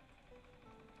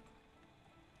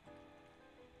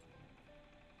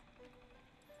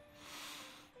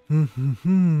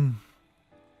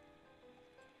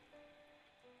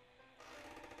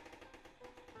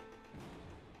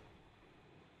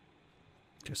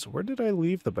 Okay, so where did I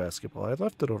leave the basketball? I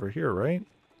left it over here, right?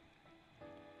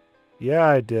 Yeah,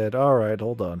 I did. Alright,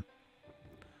 hold on.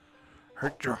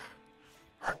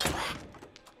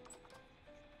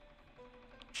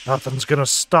 Nothing's gonna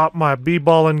stop my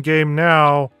b-balling game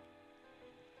now.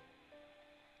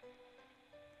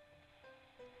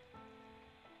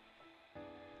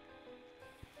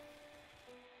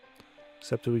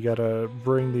 Except that we gotta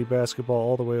bring the basketball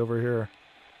all the way over here.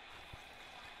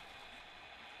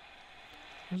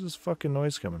 Where's this fucking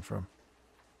noise coming from?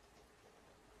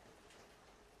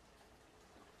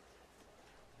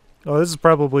 Oh, this is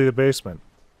probably the basement.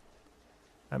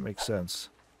 That makes sense.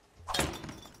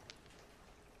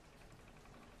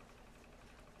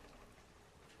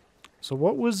 So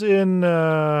what was in,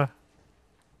 what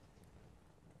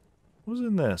was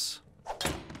in this?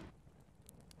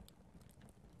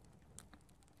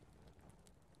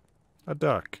 A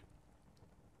duck.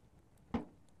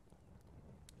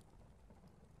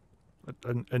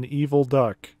 An evil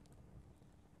duck.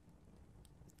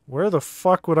 Where the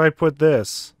fuck would I put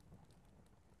this?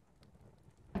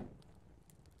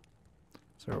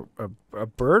 Is there a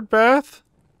bird bath?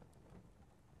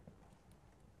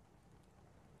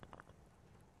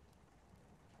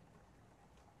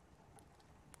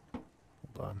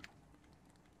 Hold on.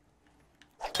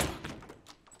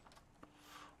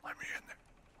 Let me in there.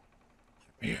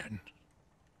 Let me in.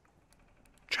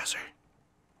 Jesse.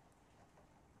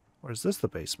 Or is this the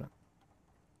basement?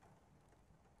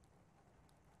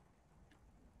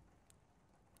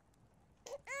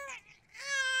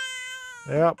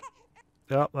 Yep.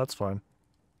 Yep, that's fine.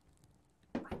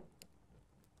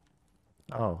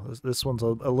 Oh, this one's a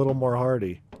little more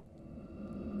hardy.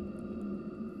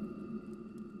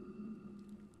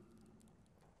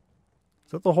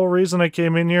 Is that the whole reason I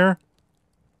came in here?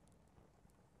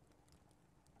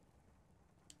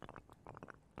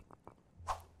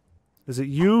 Is it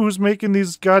you who's making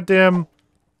these goddamn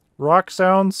rock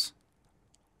sounds?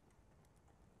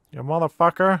 You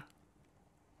motherfucker.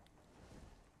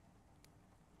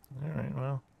 Alright,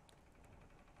 well.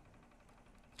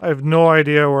 I have no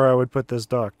idea where I would put this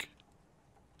duck.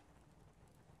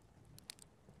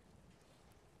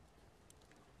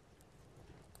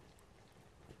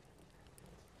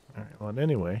 Alright, well,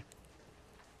 anyway.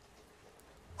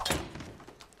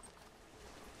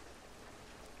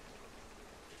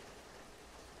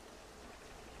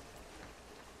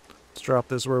 Let's drop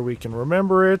this where we can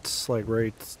remember it. Like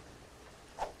right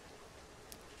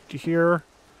here.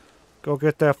 Go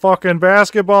get that fucking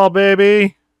basketball,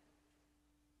 baby!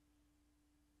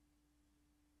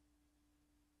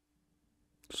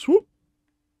 Swoop!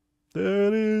 There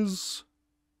it is.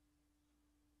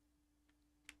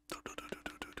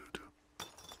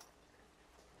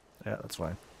 Yeah, that's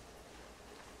fine.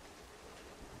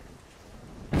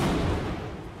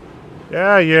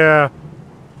 Yeah, yeah.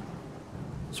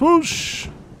 Swoosh!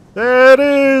 There it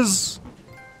is!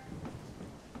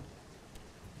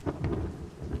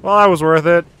 Well, that was worth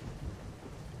it.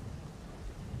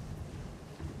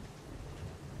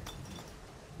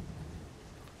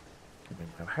 Give me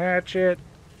my hatchet.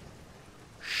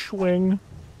 Swing.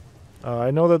 I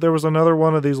know that there was another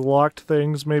one of these locked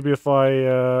things. Maybe if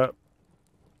I,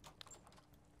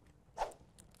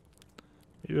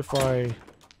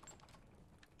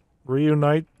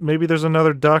 reunite... Maybe there's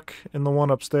another duck in the one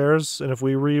upstairs, and if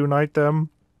we reunite them,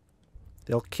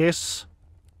 they'll kiss.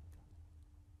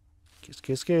 Kiss,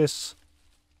 kiss, kiss.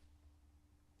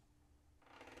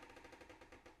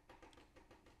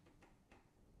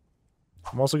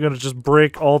 I'm also gonna just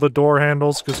break all the door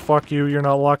handles, because fuck you, you're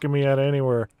not locking me out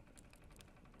anywhere.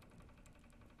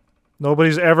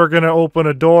 Nobody's ever gonna open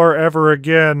a door ever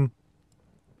again.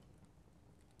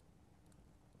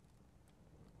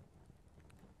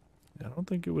 I don't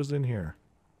think it was in here.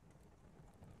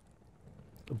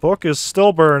 The book is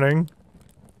still burning.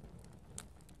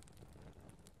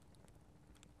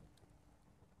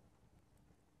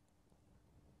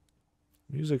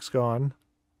 Music's gone.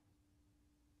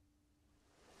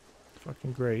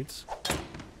 Fucking great.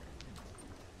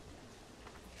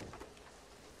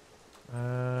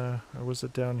 Or was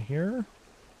it down here?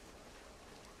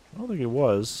 I don't think it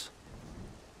was.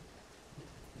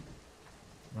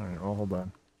 Alright, well, hold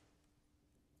on.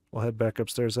 We'll head back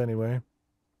upstairs anyway.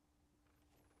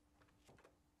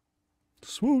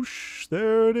 Swoosh!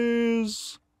 There it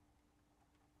is!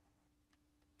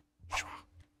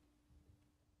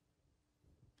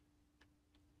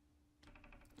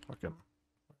 Fucking...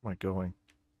 Where am I going?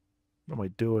 What am I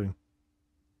doing?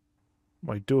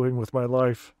 What am I doing with my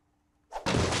life?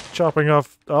 Chopping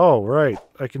off... Oh, right.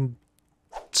 I can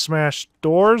smash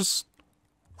doors?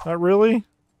 Not really?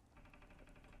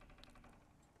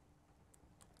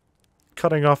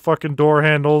 Cutting off fucking door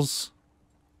handles.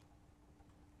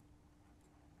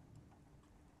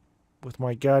 With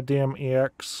my goddamn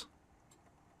EX.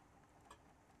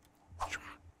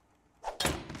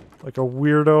 Like a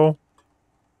weirdo.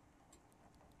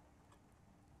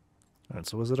 Alright,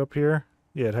 so was it up here?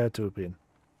 Yeah, it had to have been.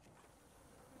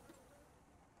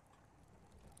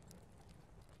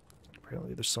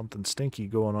 Apparently there's something stinky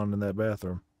going on in that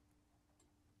bathroom.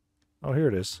 Oh, here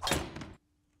it is.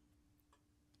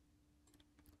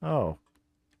 Oh.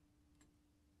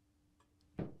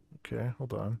 Okay,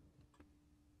 hold on.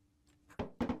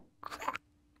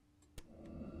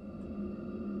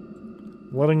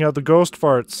 Letting out the ghost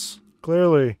farts.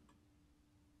 Clearly.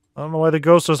 I don't know why the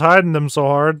ghost was hiding them so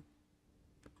hard.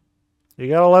 You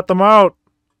gotta let them out.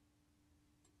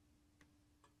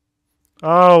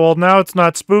 Oh, well now it's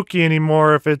not spooky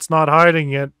anymore if it's not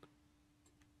hiding it.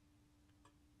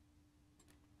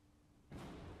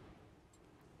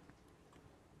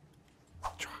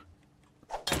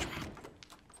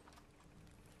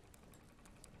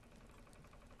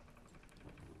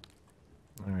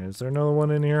 Alright, is there another one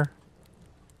in here?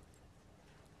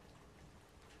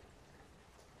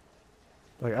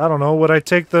 Like, I don't know, would I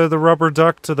take the rubber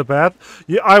duck to the bath?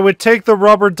 Yeah, I would take the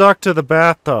rubber duck to the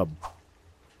bathtub.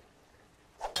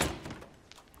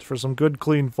 For some good,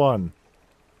 clean fun.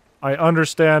 I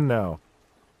understand now.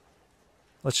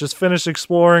 Let's just finish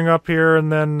exploring up here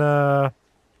and then, go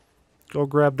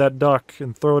grab that duck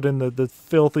and throw it in the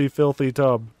filthy, filthy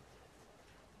tub.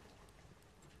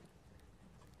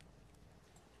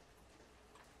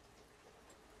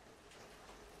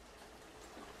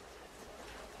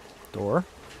 Door?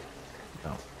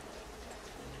 No.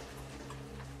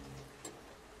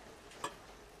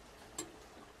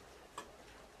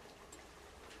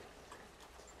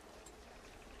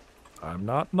 I'm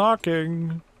not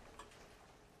knocking.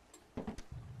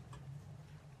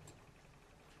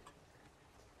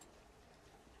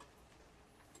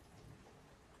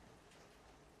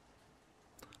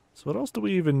 So what else do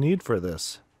we even need for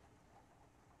this?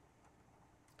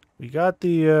 We got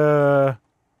the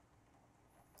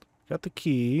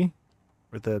key,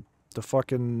 or the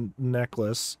fucking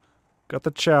necklace. Got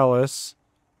the chalice.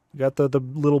 Got the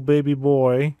little baby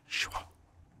boy.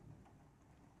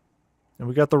 And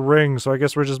we got the ring, so I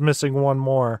guess we're just missing one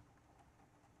more.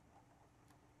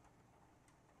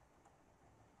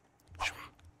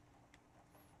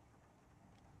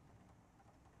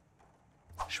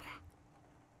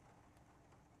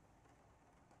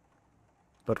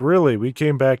 But really, we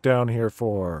came back down here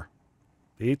for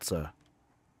pizza.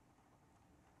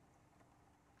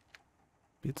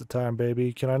 Pizza time,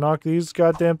 baby. Can I knock these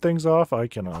goddamn things off? I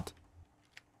cannot.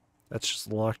 That's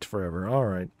just locked forever.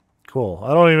 Alright. Cool.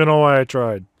 I don't even know why I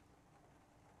tried.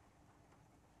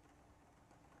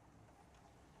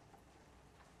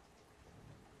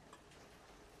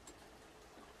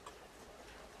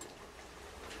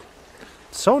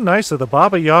 So nice of the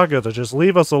Baba Yaga to just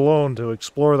leave us alone to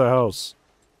explore the house.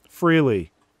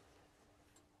 Freely.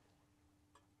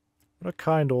 What a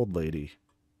kind old lady.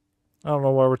 I don't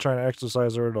know why we're trying to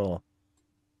exercise her at all.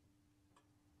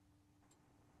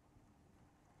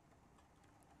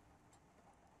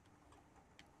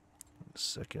 Wait a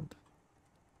second.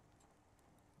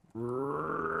 Is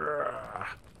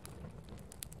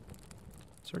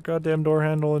there a goddamn door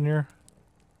handle in here?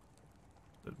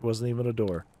 It wasn't even a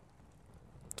door.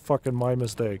 It's fucking my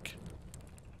mistake.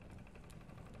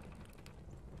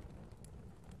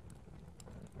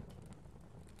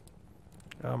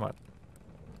 Come on.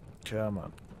 Come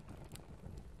on.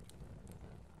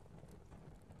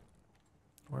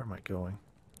 Where am I going?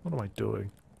 What am I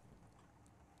doing?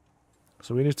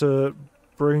 So we need to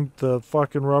bring the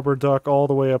fucking rubber duck all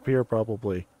the way up here,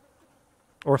 probably.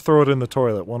 Or throw it in the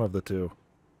toilet, one of the two.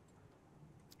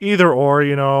 Either or,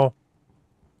 you know.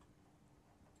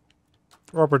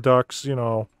 Rubber ducks, you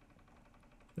know.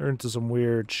 They're into some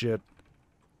weird shit.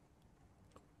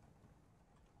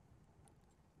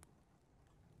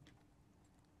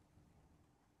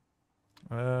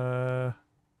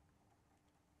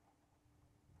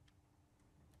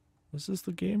 Is this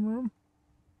the game room?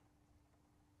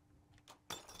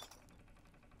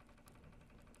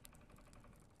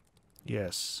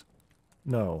 Yes.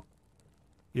 No.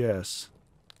 Yes.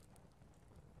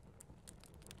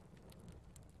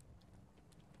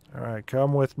 Alright,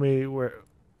 come with me. Where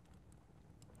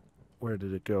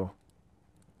did it go?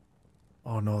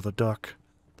 Oh no, the duck.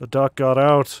 The duck got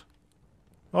out.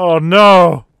 Oh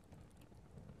no!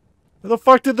 Where the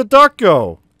fuck did the duck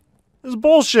go? This is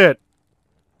bullshit!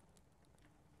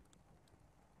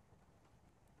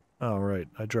 Oh, right.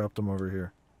 I dropped him over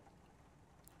here.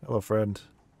 Hello, friend.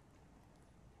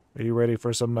 Are you ready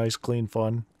for some nice, clean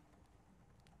fun?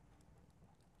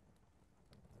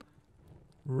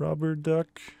 Rubber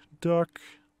duck, duck,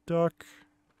 duck,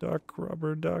 duck,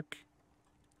 rubber duck.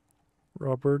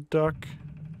 Rubber duck.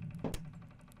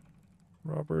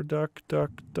 Rubber duck, duck,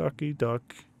 ducky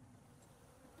duck.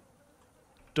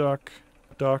 Duck,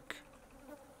 duck.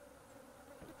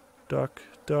 Duck,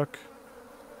 duck.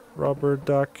 Rubber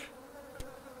duck.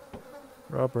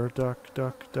 Rubber duck,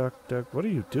 duck, duck, duck. What are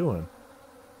you doing?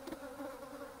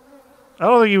 I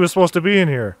don't think he was supposed to be in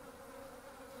here.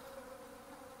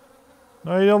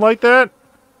 No, you don't like that?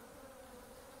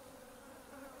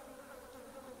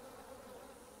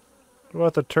 What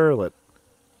about the turlet?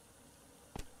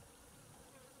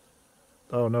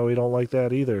 Oh no, we don't like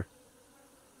that either.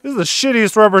 This is the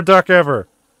shittiest rubber duck ever.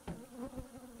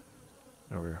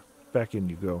 Over here. Back in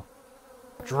you go.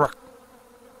 Druck.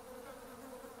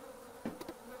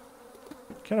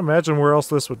 Can't imagine where else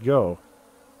this would go.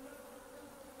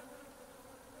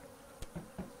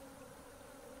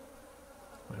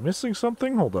 Am I missing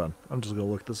something? Hold on. I'm just gonna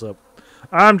look this up.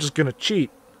 I'm just gonna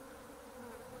cheat.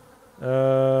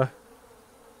 Don't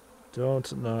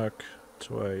knock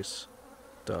twice.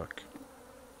 Duck.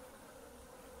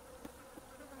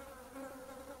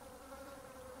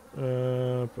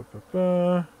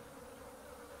 Ba-ba-ba.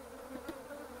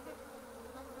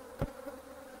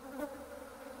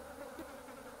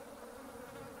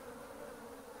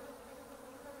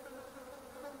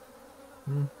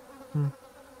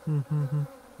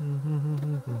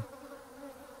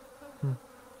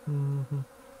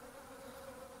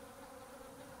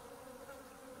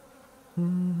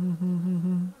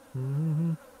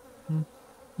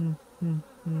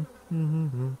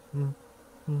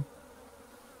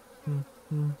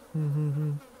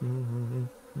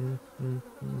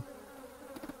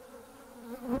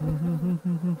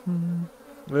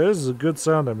 This is a good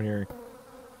sound I'm hearing.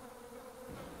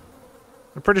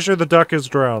 I'm pretty sure the duck is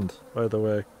drowned, by the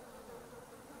way.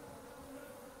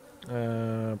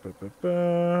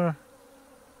 Ba-ba-ba.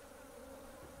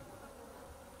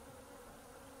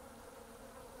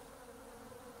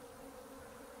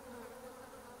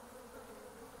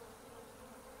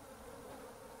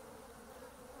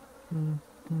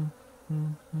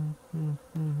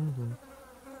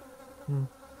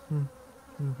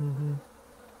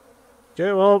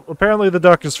 Okay, well, apparently the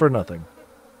duck is for nothing.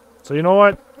 So you know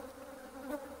what?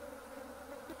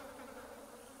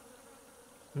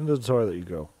 Into the toilet you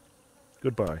go.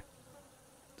 Goodbye.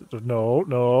 No,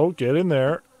 no, get in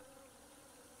there.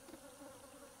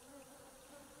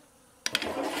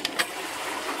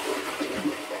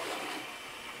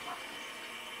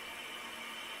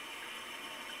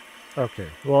 Okay.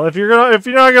 Well, if you're not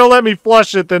gonna let me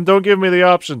flush it, then don't give me the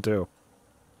option to.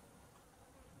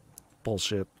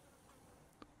 Bullshit.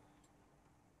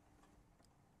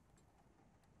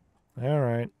 All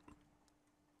right.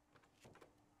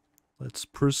 Let's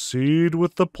proceed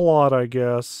with the plot, I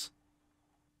guess.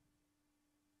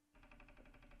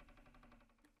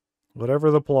 Whatever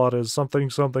the plot is, something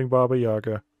Baba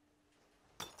Yaga.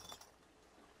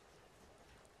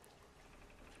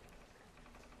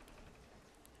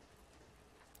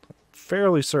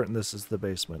 Fairly certain this is the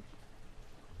basement.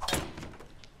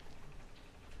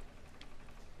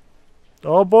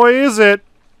 Oh boy, is it!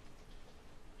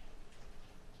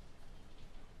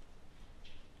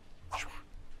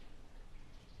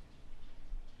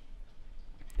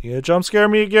 You gonna jump scare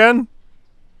me again?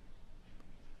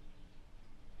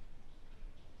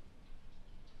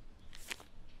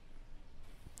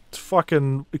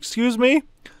 fucking... Excuse me?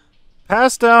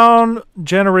 Passed down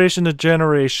generation to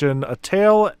generation. A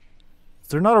tale... Is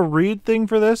there not a read thing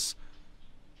for this?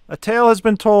 A tale has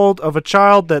been told of a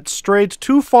child that strayed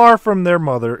too far from their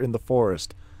mother in the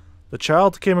forest. The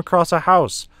child came across a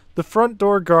house, the front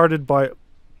door guarded by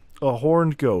a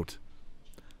horned goat.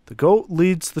 The goat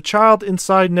leads the child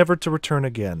inside, never to return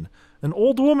again. An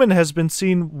old woman has been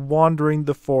seen wandering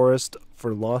the forest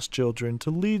for lost children to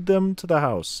lead them to the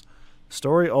house. The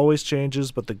story always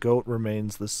changes, but the goat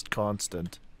remains this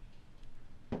constant.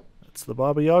 That's the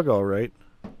Baba Yaga, all right.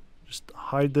 Just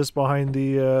hide this behind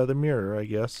the mirror, I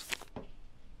guess.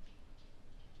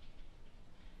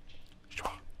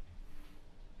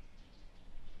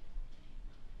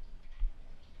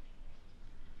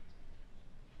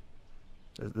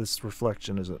 This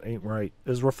reflection ain't right.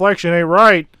 This reflection ain't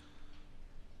right.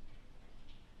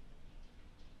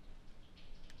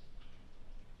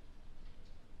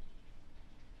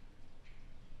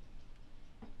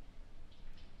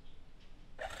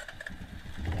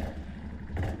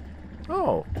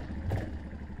 Oh.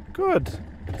 Good.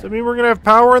 Does that mean we're gonna have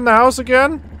power in the house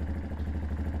again?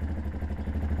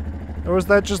 Or was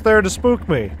that just there to spook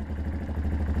me?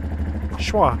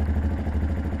 Shwa.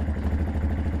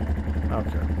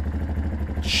 Okay.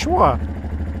 Shwa.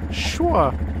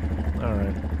 Shwa.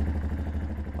 Alright.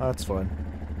 That's fine.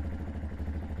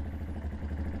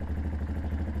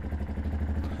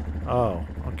 Oh,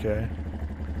 okay.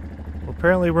 Well,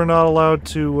 apparently we're not allowed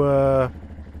to,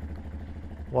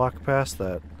 walk past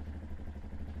that.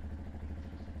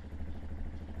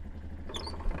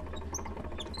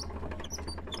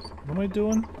 What am I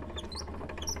doing?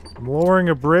 I'm lowering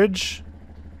a bridge?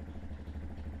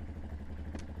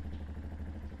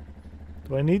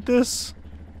 Do I need this?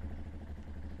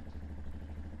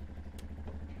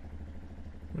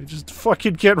 We just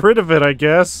fucking get rid of it, I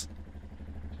guess.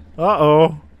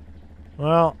 Uh-oh.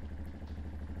 Well...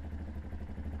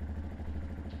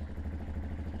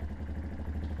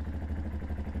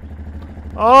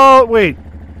 Oh, wait.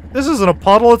 This isn't a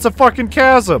puddle, it's a fucking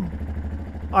chasm.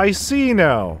 I see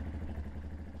now.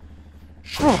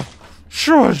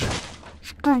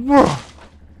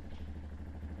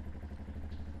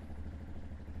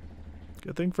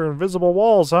 Good thing for invisible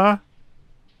walls, huh?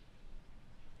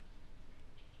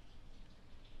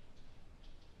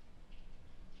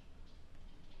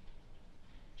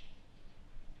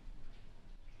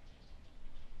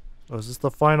 Oh, is this the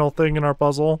final thing in our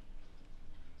puzzle?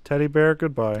 Teddy bear,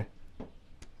 goodbye.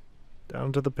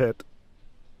 Down to the pit.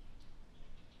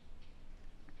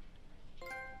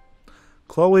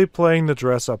 Chloe playing the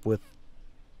dress up with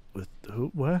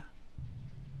who? What?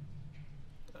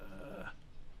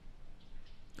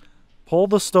 Pull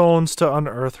the stones to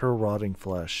unearth her rotting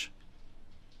flesh.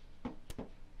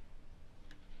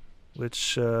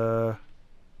 Which,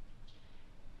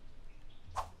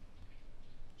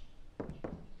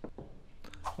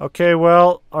 Okay,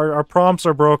 well, our prompts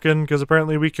are broken, because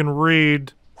apparently we can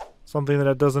read something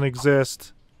that doesn't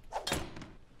exist.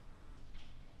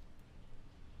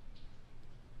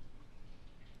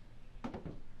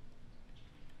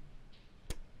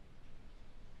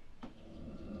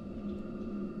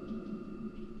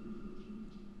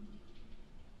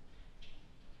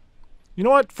 You know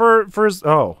what?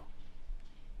 Oh.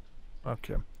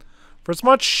 Okay. For as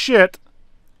much shit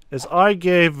as I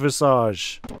gave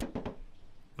Visage,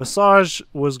 Visage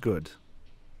was good.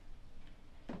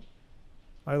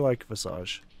 I like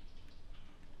Visage.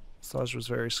 Visage was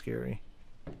very scary.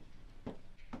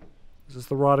 Is this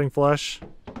the rotting flesh?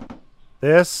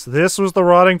 This was the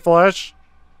rotting flesh?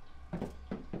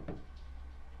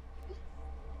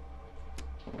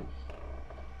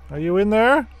 Are you in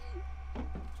there?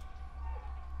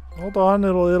 Hold on,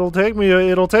 it'll take me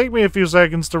a few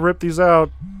seconds to rip these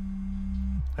out.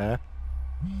 Huh?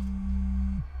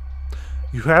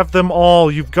 You have them all.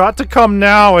 You've got to come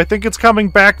now. I think it's coming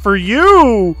back for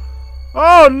you.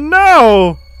 Oh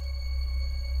no!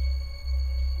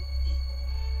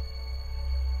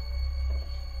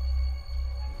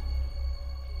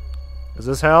 Is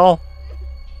this hell?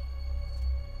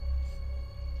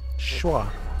 Shwa.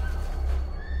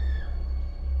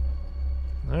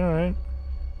 Alright.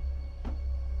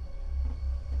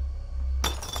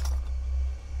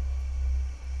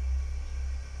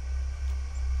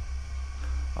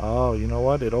 Oh, you know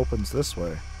what? It opens this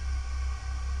way.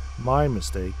 My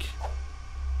mistake.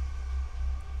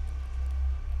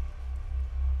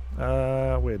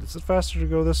 Wait, is it faster to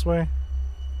go this way?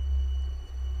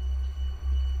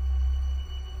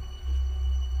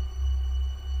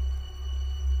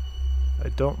 I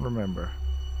don't remember.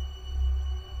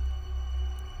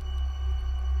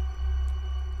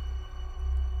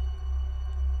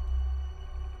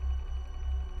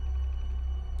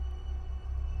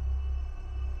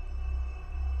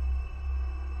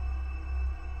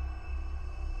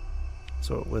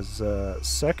 So it was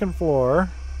second floor,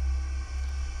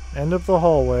 end of the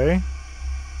hallway,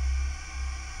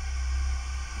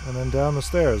 and then down the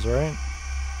stairs, right?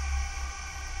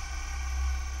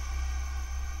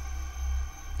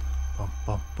 Bum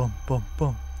bum bum bum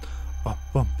bum. Bum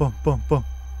bum bum bum bum.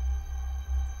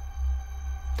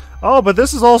 Oh, but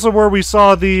this is also where we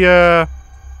saw the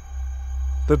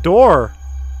door.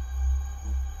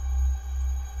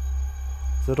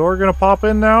 Is the door gonna pop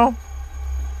in now?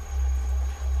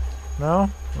 No?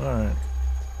 Alright.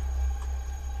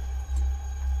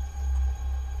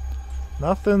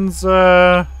 Nothing's,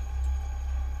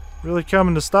 really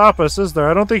coming to stop us, is there?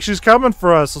 I don't think she's coming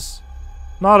for us.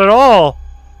 Not at all.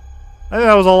 I think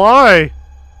that was a lie.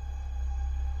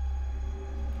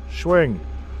 Swing.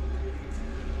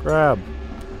 Grab.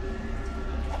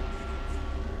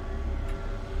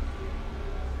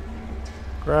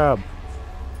 Grab.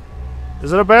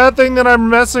 Is it a bad thing that I'm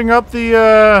messing up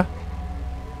the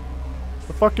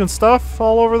fucking stuff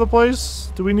all over the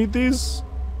place? Do we need these?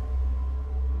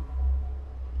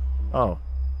 Oh.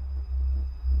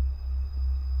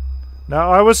 Now,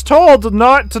 I was told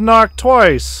not to knock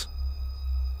twice.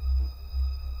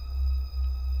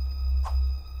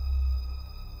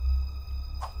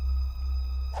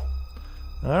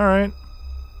 Alright.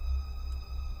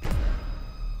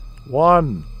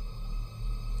 1.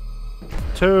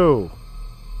 2.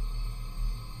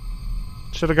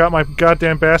 Should have got my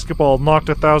goddamn basketball knocked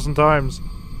 1,000 times.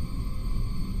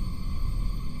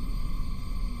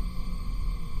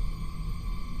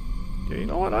 Yeah, you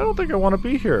know what? I don't think I want to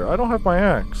be here. I don't have my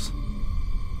axe.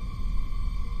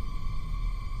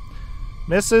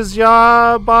 Mrs.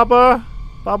 Ya Baba?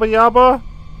 Baba Yaba?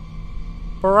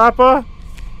 Parappa?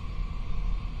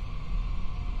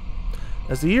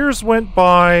 As the years went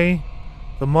by,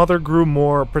 the mother grew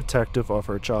more protective of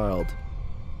her child.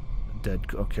 Dead,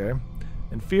 okay.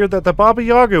 And feared that the Baba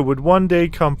Yaga would one day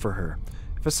come for her.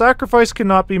 If a sacrifice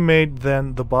cannot be made,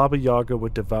 then the Baba Yaga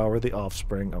would devour the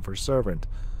offspring of her servant.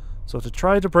 So to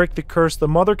try to break the curse, the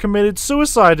mother committed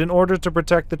suicide in order to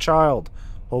protect the child,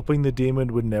 hoping the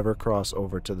demon would never cross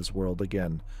over to this world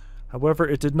again. However,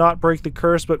 it did not break the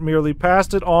curse, but merely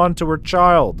passed it on to her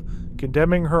child,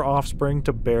 condemning her offspring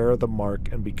to bear the mark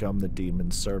and become the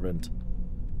demon's servant.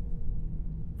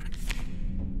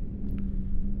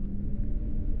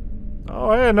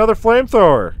 Oh, hey, another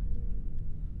flamethrower.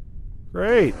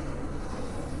 Great.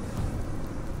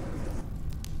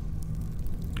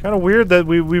 Kind of weird that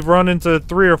we've run into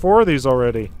 3 or 4 of these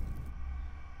already.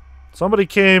 Somebody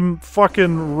came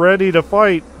fucking ready to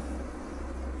fight.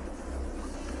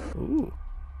 Ooh.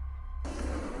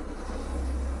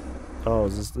 Oh,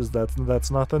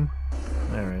 that's nothing?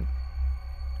 Alright.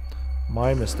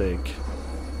 My mistake.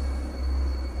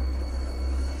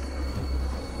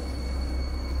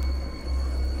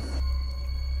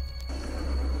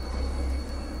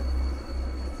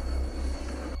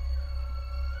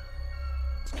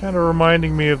 It's kind of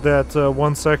reminding me of that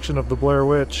one section of the Blair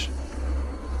Witch.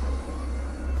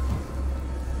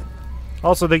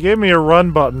 Also, they gave me a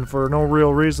run button for no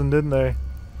real reason, didn't they?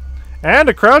 And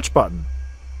a crouch button.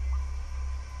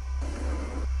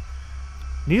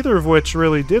 Neither of which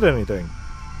really did anything.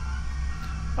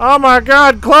 Oh my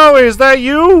god, Chloe, is that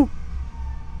you?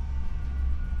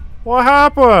 What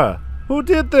happened? Who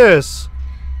did this?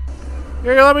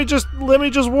 Here, let me just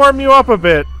warm you up a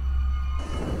bit.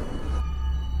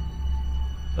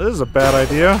 This is a bad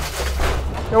idea.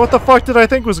 Yeah, what the fuck did I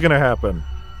think was gonna happen?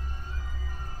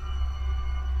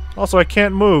 Also, I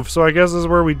can't move, so I guess this is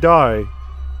where we die.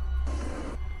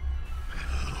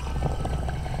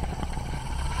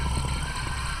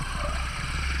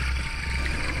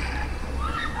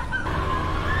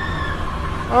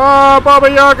 Ah, Baba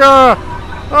Yaga!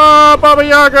 Ah, Baba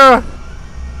Yaga!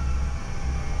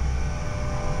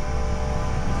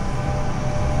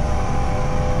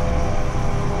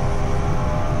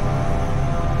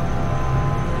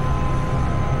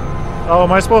 Oh,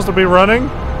 am I supposed to be running?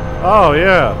 Oh,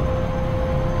 yeah.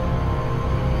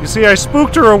 You see, I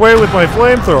spooked her away with my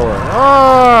flamethrower.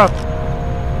 Ah!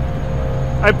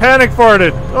 I panic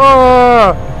farted.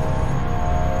 Ah!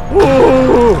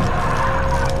 Ooh!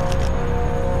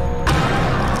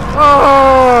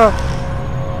 Ah!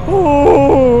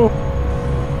 Ooh!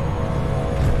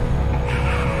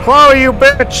 Chloe, you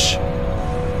bitch!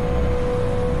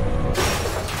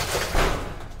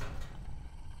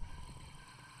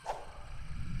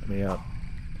 Let me out.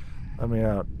 Let me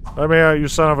out. Let me out, you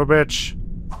son of a bitch.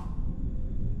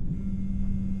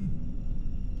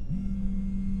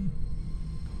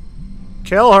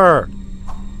 Kill her!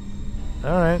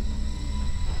 Alright.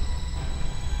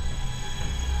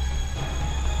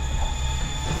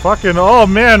 Fucking, oh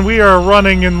man, we are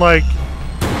running in like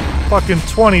fucking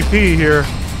 20p here.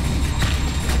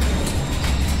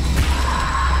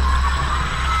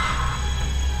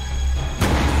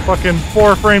 Fucking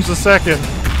 4 frames a second.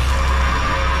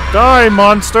 Die,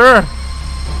 monster!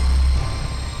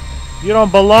 You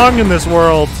don't belong in this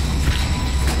world.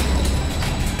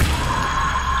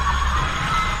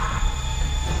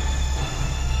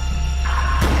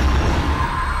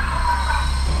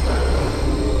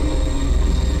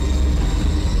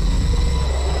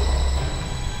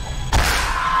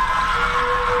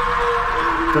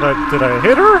 Did I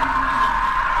hit her?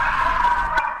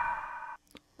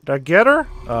 Did I get her?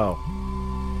 Oh.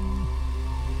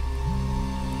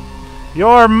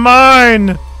 You're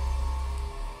mine!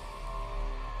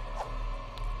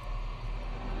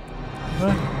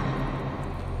 Huh?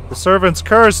 The servant's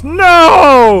curse.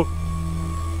 No!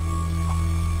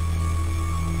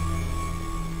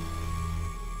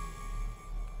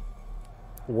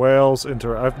 Wales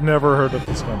Inter. I've never heard of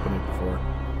this company before.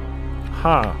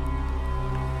 Huh.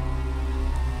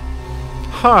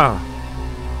 Huh.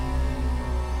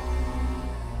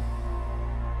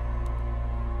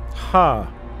 Huh.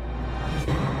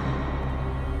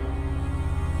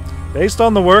 Based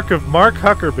on the work of Mark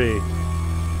Huckerby.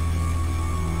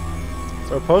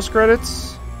 So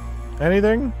post-credits?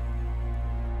 Anything?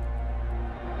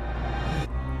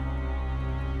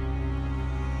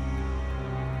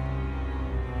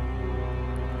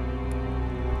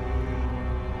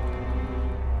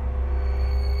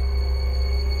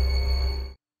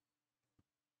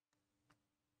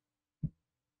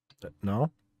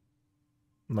 No?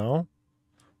 No?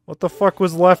 What the fuck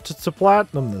was left to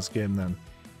platinum this game then?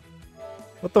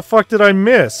 What the fuck did I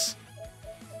miss?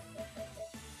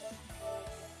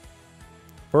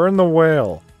 Burn the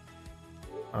whale.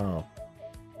 Oh.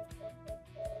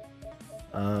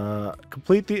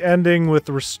 Complete the ending with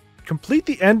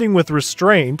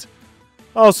restraint.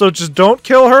 Oh, so just don't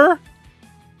kill her?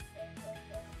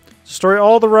 Destroy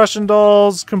all the Russian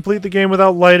dolls. Complete the game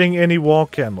without lighting any wall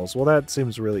candles. Well, that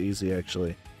seems really easy,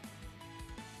 actually.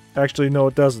 Actually, no,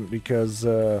 it doesn't, because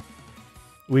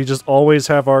we just always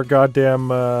have our goddamn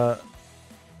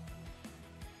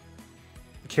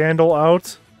candle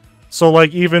out. So,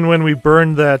 like, even when we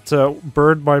burned that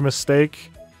bird by mistake...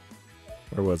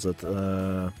 Where was it?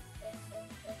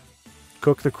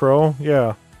 Cook the crow?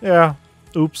 Yeah. Yeah.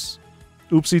 Oops.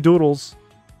 Oopsie doodles.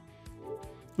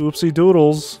 Oopsie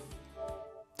doodles.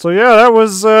 So yeah, that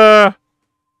was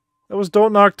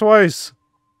Don't Knock Twice.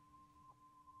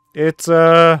 It's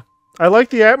I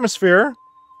like the atmosphere.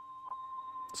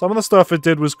 Some of the stuff it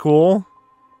did was cool.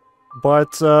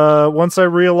 But once I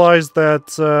realized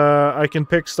that I can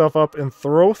pick stuff up and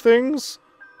throw things,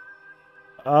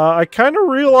 I kind of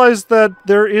realized that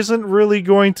there isn't really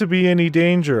going to be any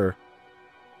danger.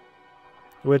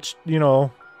 Which, you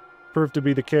know, proved to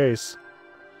be the case.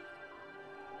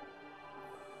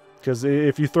 Because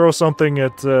if you throw something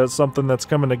at something that's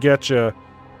coming to get you,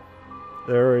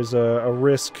 there is a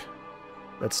risk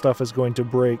that stuff is going to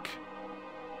break.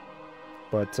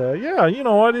 But, yeah, you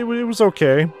know what, it was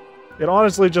okay. It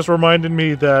honestly just reminded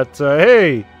me that,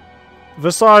 hey,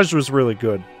 Visage was really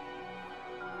good.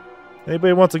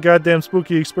 Anybody wants a goddamn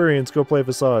spooky experience, go play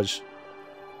Visage.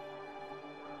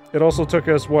 It also took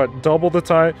us, what, double the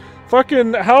time?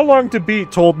 Fucking, How Long to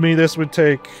Beat told me this would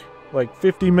take, like,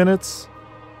 50 minutes?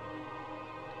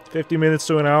 50 minutes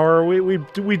to an hour.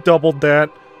 We doubled that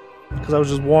because I was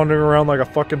just wandering around like a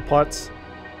fucking putz.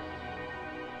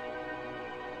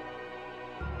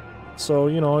 So,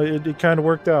 you know, it kind of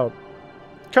worked out.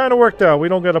 Kind of worked out. We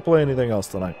don't got to play anything else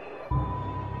tonight.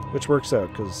 Which works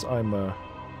out because I'm a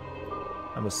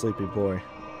sleepy boy.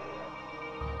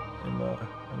 I'm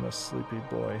a sleepy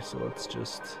boy, so let's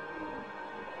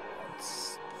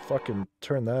fucking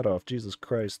turn that off. Jesus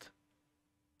Christ.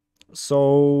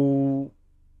 So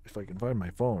if I can find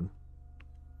my phone.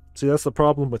 See, that's the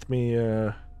problem with me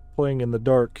playing in the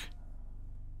dark.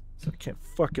 So I can't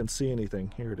fucking see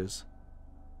anything. Here it is.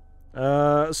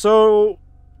 So,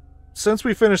 since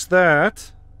we finished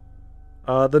that,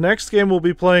 the next game we'll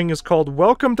be playing is called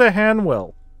Welcome to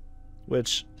Hanwell,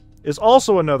 which is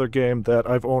also another game that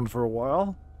I've owned for a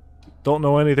while. Don't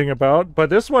know anything about,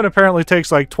 but this one apparently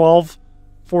takes like 12,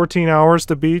 14 hours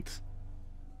to beat.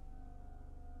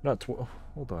 Not 12.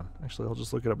 Hold on. Actually, I'll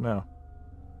just look it up now.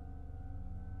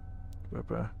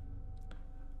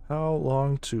 How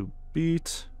long to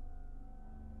beat?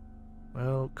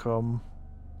 Welcome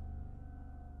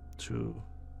to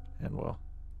Hanwell.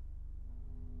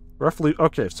 Roughly,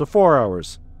 okay, so 4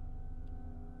 hours.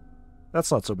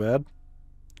 That's not so bad.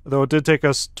 Though it did take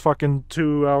us fucking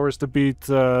 2 hours to beat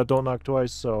Don't Knock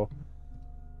Twice, so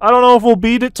I don't know if we'll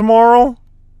beat it tomorrow.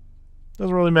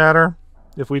 Doesn't really matter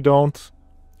if we don't.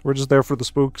 We're just there for the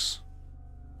spooks.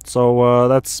 So,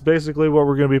 that's basically what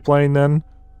we're going to be playing then.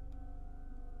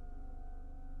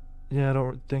 Yeah, I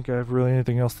don't think I have really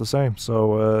anything else to say.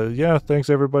 So, yeah, thanks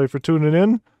everybody for tuning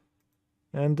in.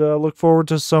 And look forward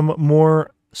to some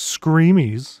more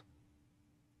Screamies.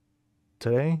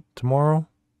 Today? Tomorrow?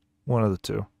 One of the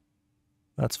two.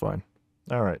 That's fine.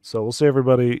 Alright, so we'll see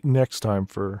everybody next time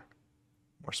for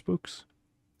more spooks.